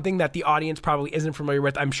period? Something that the audience probably isn't familiar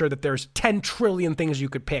with. I'm sure that there's 10 trillion things you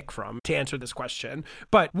could pick from to answer this question.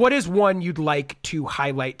 But what is one you'd like to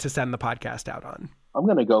highlight to send the podcast out on? I'm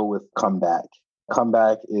going to go with Comeback.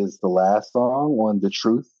 Comeback is the last song on The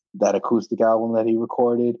Truth, that acoustic album that he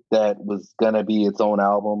recorded that was going to be its own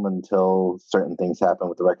album until certain things happened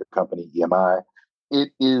with the record company EMI. It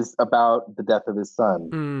is about the death of his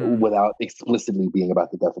son without explicitly being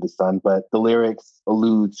about the death of his son, but the lyrics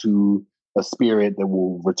allude to a spirit that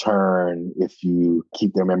will return if you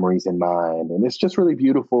keep their memories in mind. And it's just really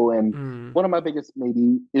beautiful. And one of my biggest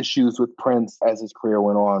maybe issues with Prince as his career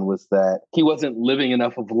went on was that he wasn't living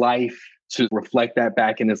enough of life to reflect that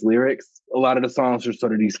back in his lyrics. A lot of the songs are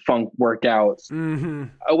sort of these funk workouts.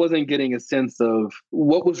 I wasn't getting a sense of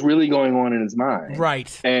what was really going on in his mind.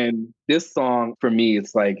 Right. And this song, for me,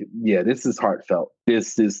 it's like, yeah, this is heartfelt.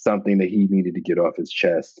 This is something that he needed to get off his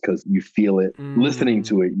chest because you feel it. Listening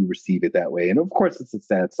to it, you receive it that way. And of course, it's a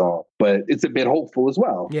sad song, but it's a bit hopeful as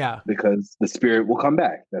well. Yeah. Because the spirit will come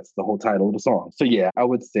back. That's the whole title of the song. So yeah, I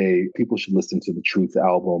would say people should listen to the Truth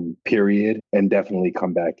album, period, and definitely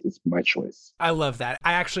Comeback is my choice. I love that.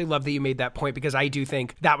 I actually love that you made that point because I do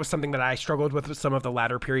think that was something that I struggled with some of the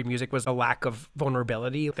latter period music was a lack of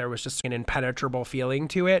vulnerability. There was just an impenetrable feeling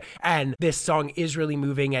to it. And this song is really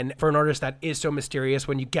moving. And for an artist that is so mysterious,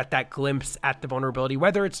 when you get that glimpse at the vulnerability,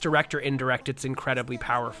 whether it's direct or indirect, it's incredibly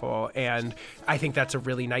powerful. And I think that's a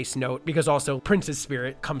really nice note because also Prince's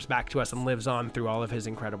spirit comes back to us and lives on through all of his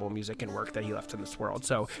incredible music and work that he left in this world.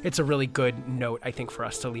 So it's a really good note, I think, for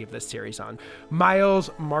us to leave this series on.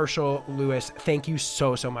 Miles Marshall Lewis, thank you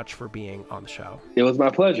so much for being on the show. It was my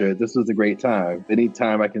pleasure. This was a great time.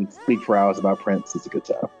 Anytime I can speak for hours about Prince, it's a good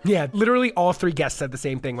time. Yeah, literally all three guests said the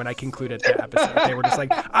same thing when I concluded the episode. They were just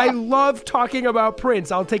like, I love talking about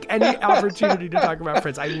Prince. I'll take any opportunity to talk about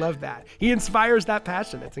Prince. I love that. He inspires that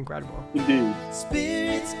passion. It's incredible. Indeed.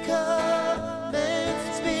 Spirits come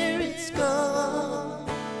and spirits go.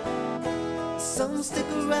 Some stick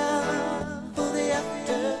around for the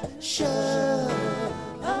after show.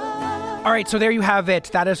 All right, so there you have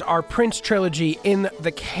it. That is our Prince trilogy in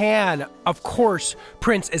the can. Of course,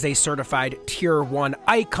 Prince is a certified Tier 1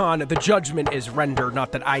 icon. The judgment is rendered,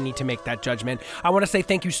 not that I need to make that judgment. I want to say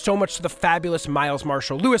thank you so much to the fabulous Miles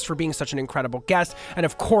Marshall Lewis for being such an incredible guest. And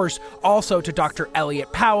of course, also to Dr.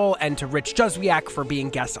 Elliot Powell and to Rich Juzwiak for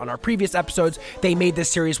being guests on our previous episodes. They made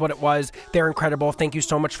this series what it was. They're incredible. Thank you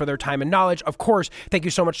so much for their time and knowledge. Of course, thank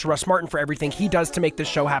you so much to Russ Martin for everything he does to make this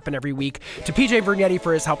show happen every week. To PJ Vernietti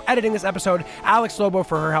for his help editing this episode, Alex Lobo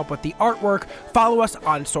for her help with the artwork. Follow us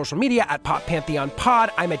on social media at Pop Pantheon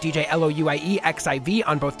Pod. I'm at DJ LOUIEXIV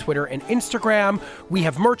on both Twitter and Instagram. We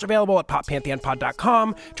have merch available at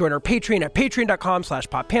poppantheonpod.com. Join our Patreon at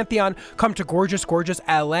patreon.com/poppantheon. Come to Gorgeous Gorgeous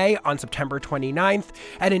LA on September 29th.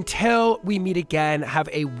 And until we meet again, have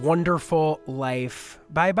a wonderful life.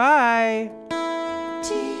 Bye-bye.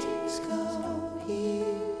 Tears go here.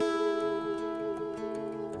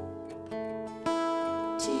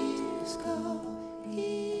 Tears go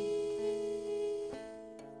here.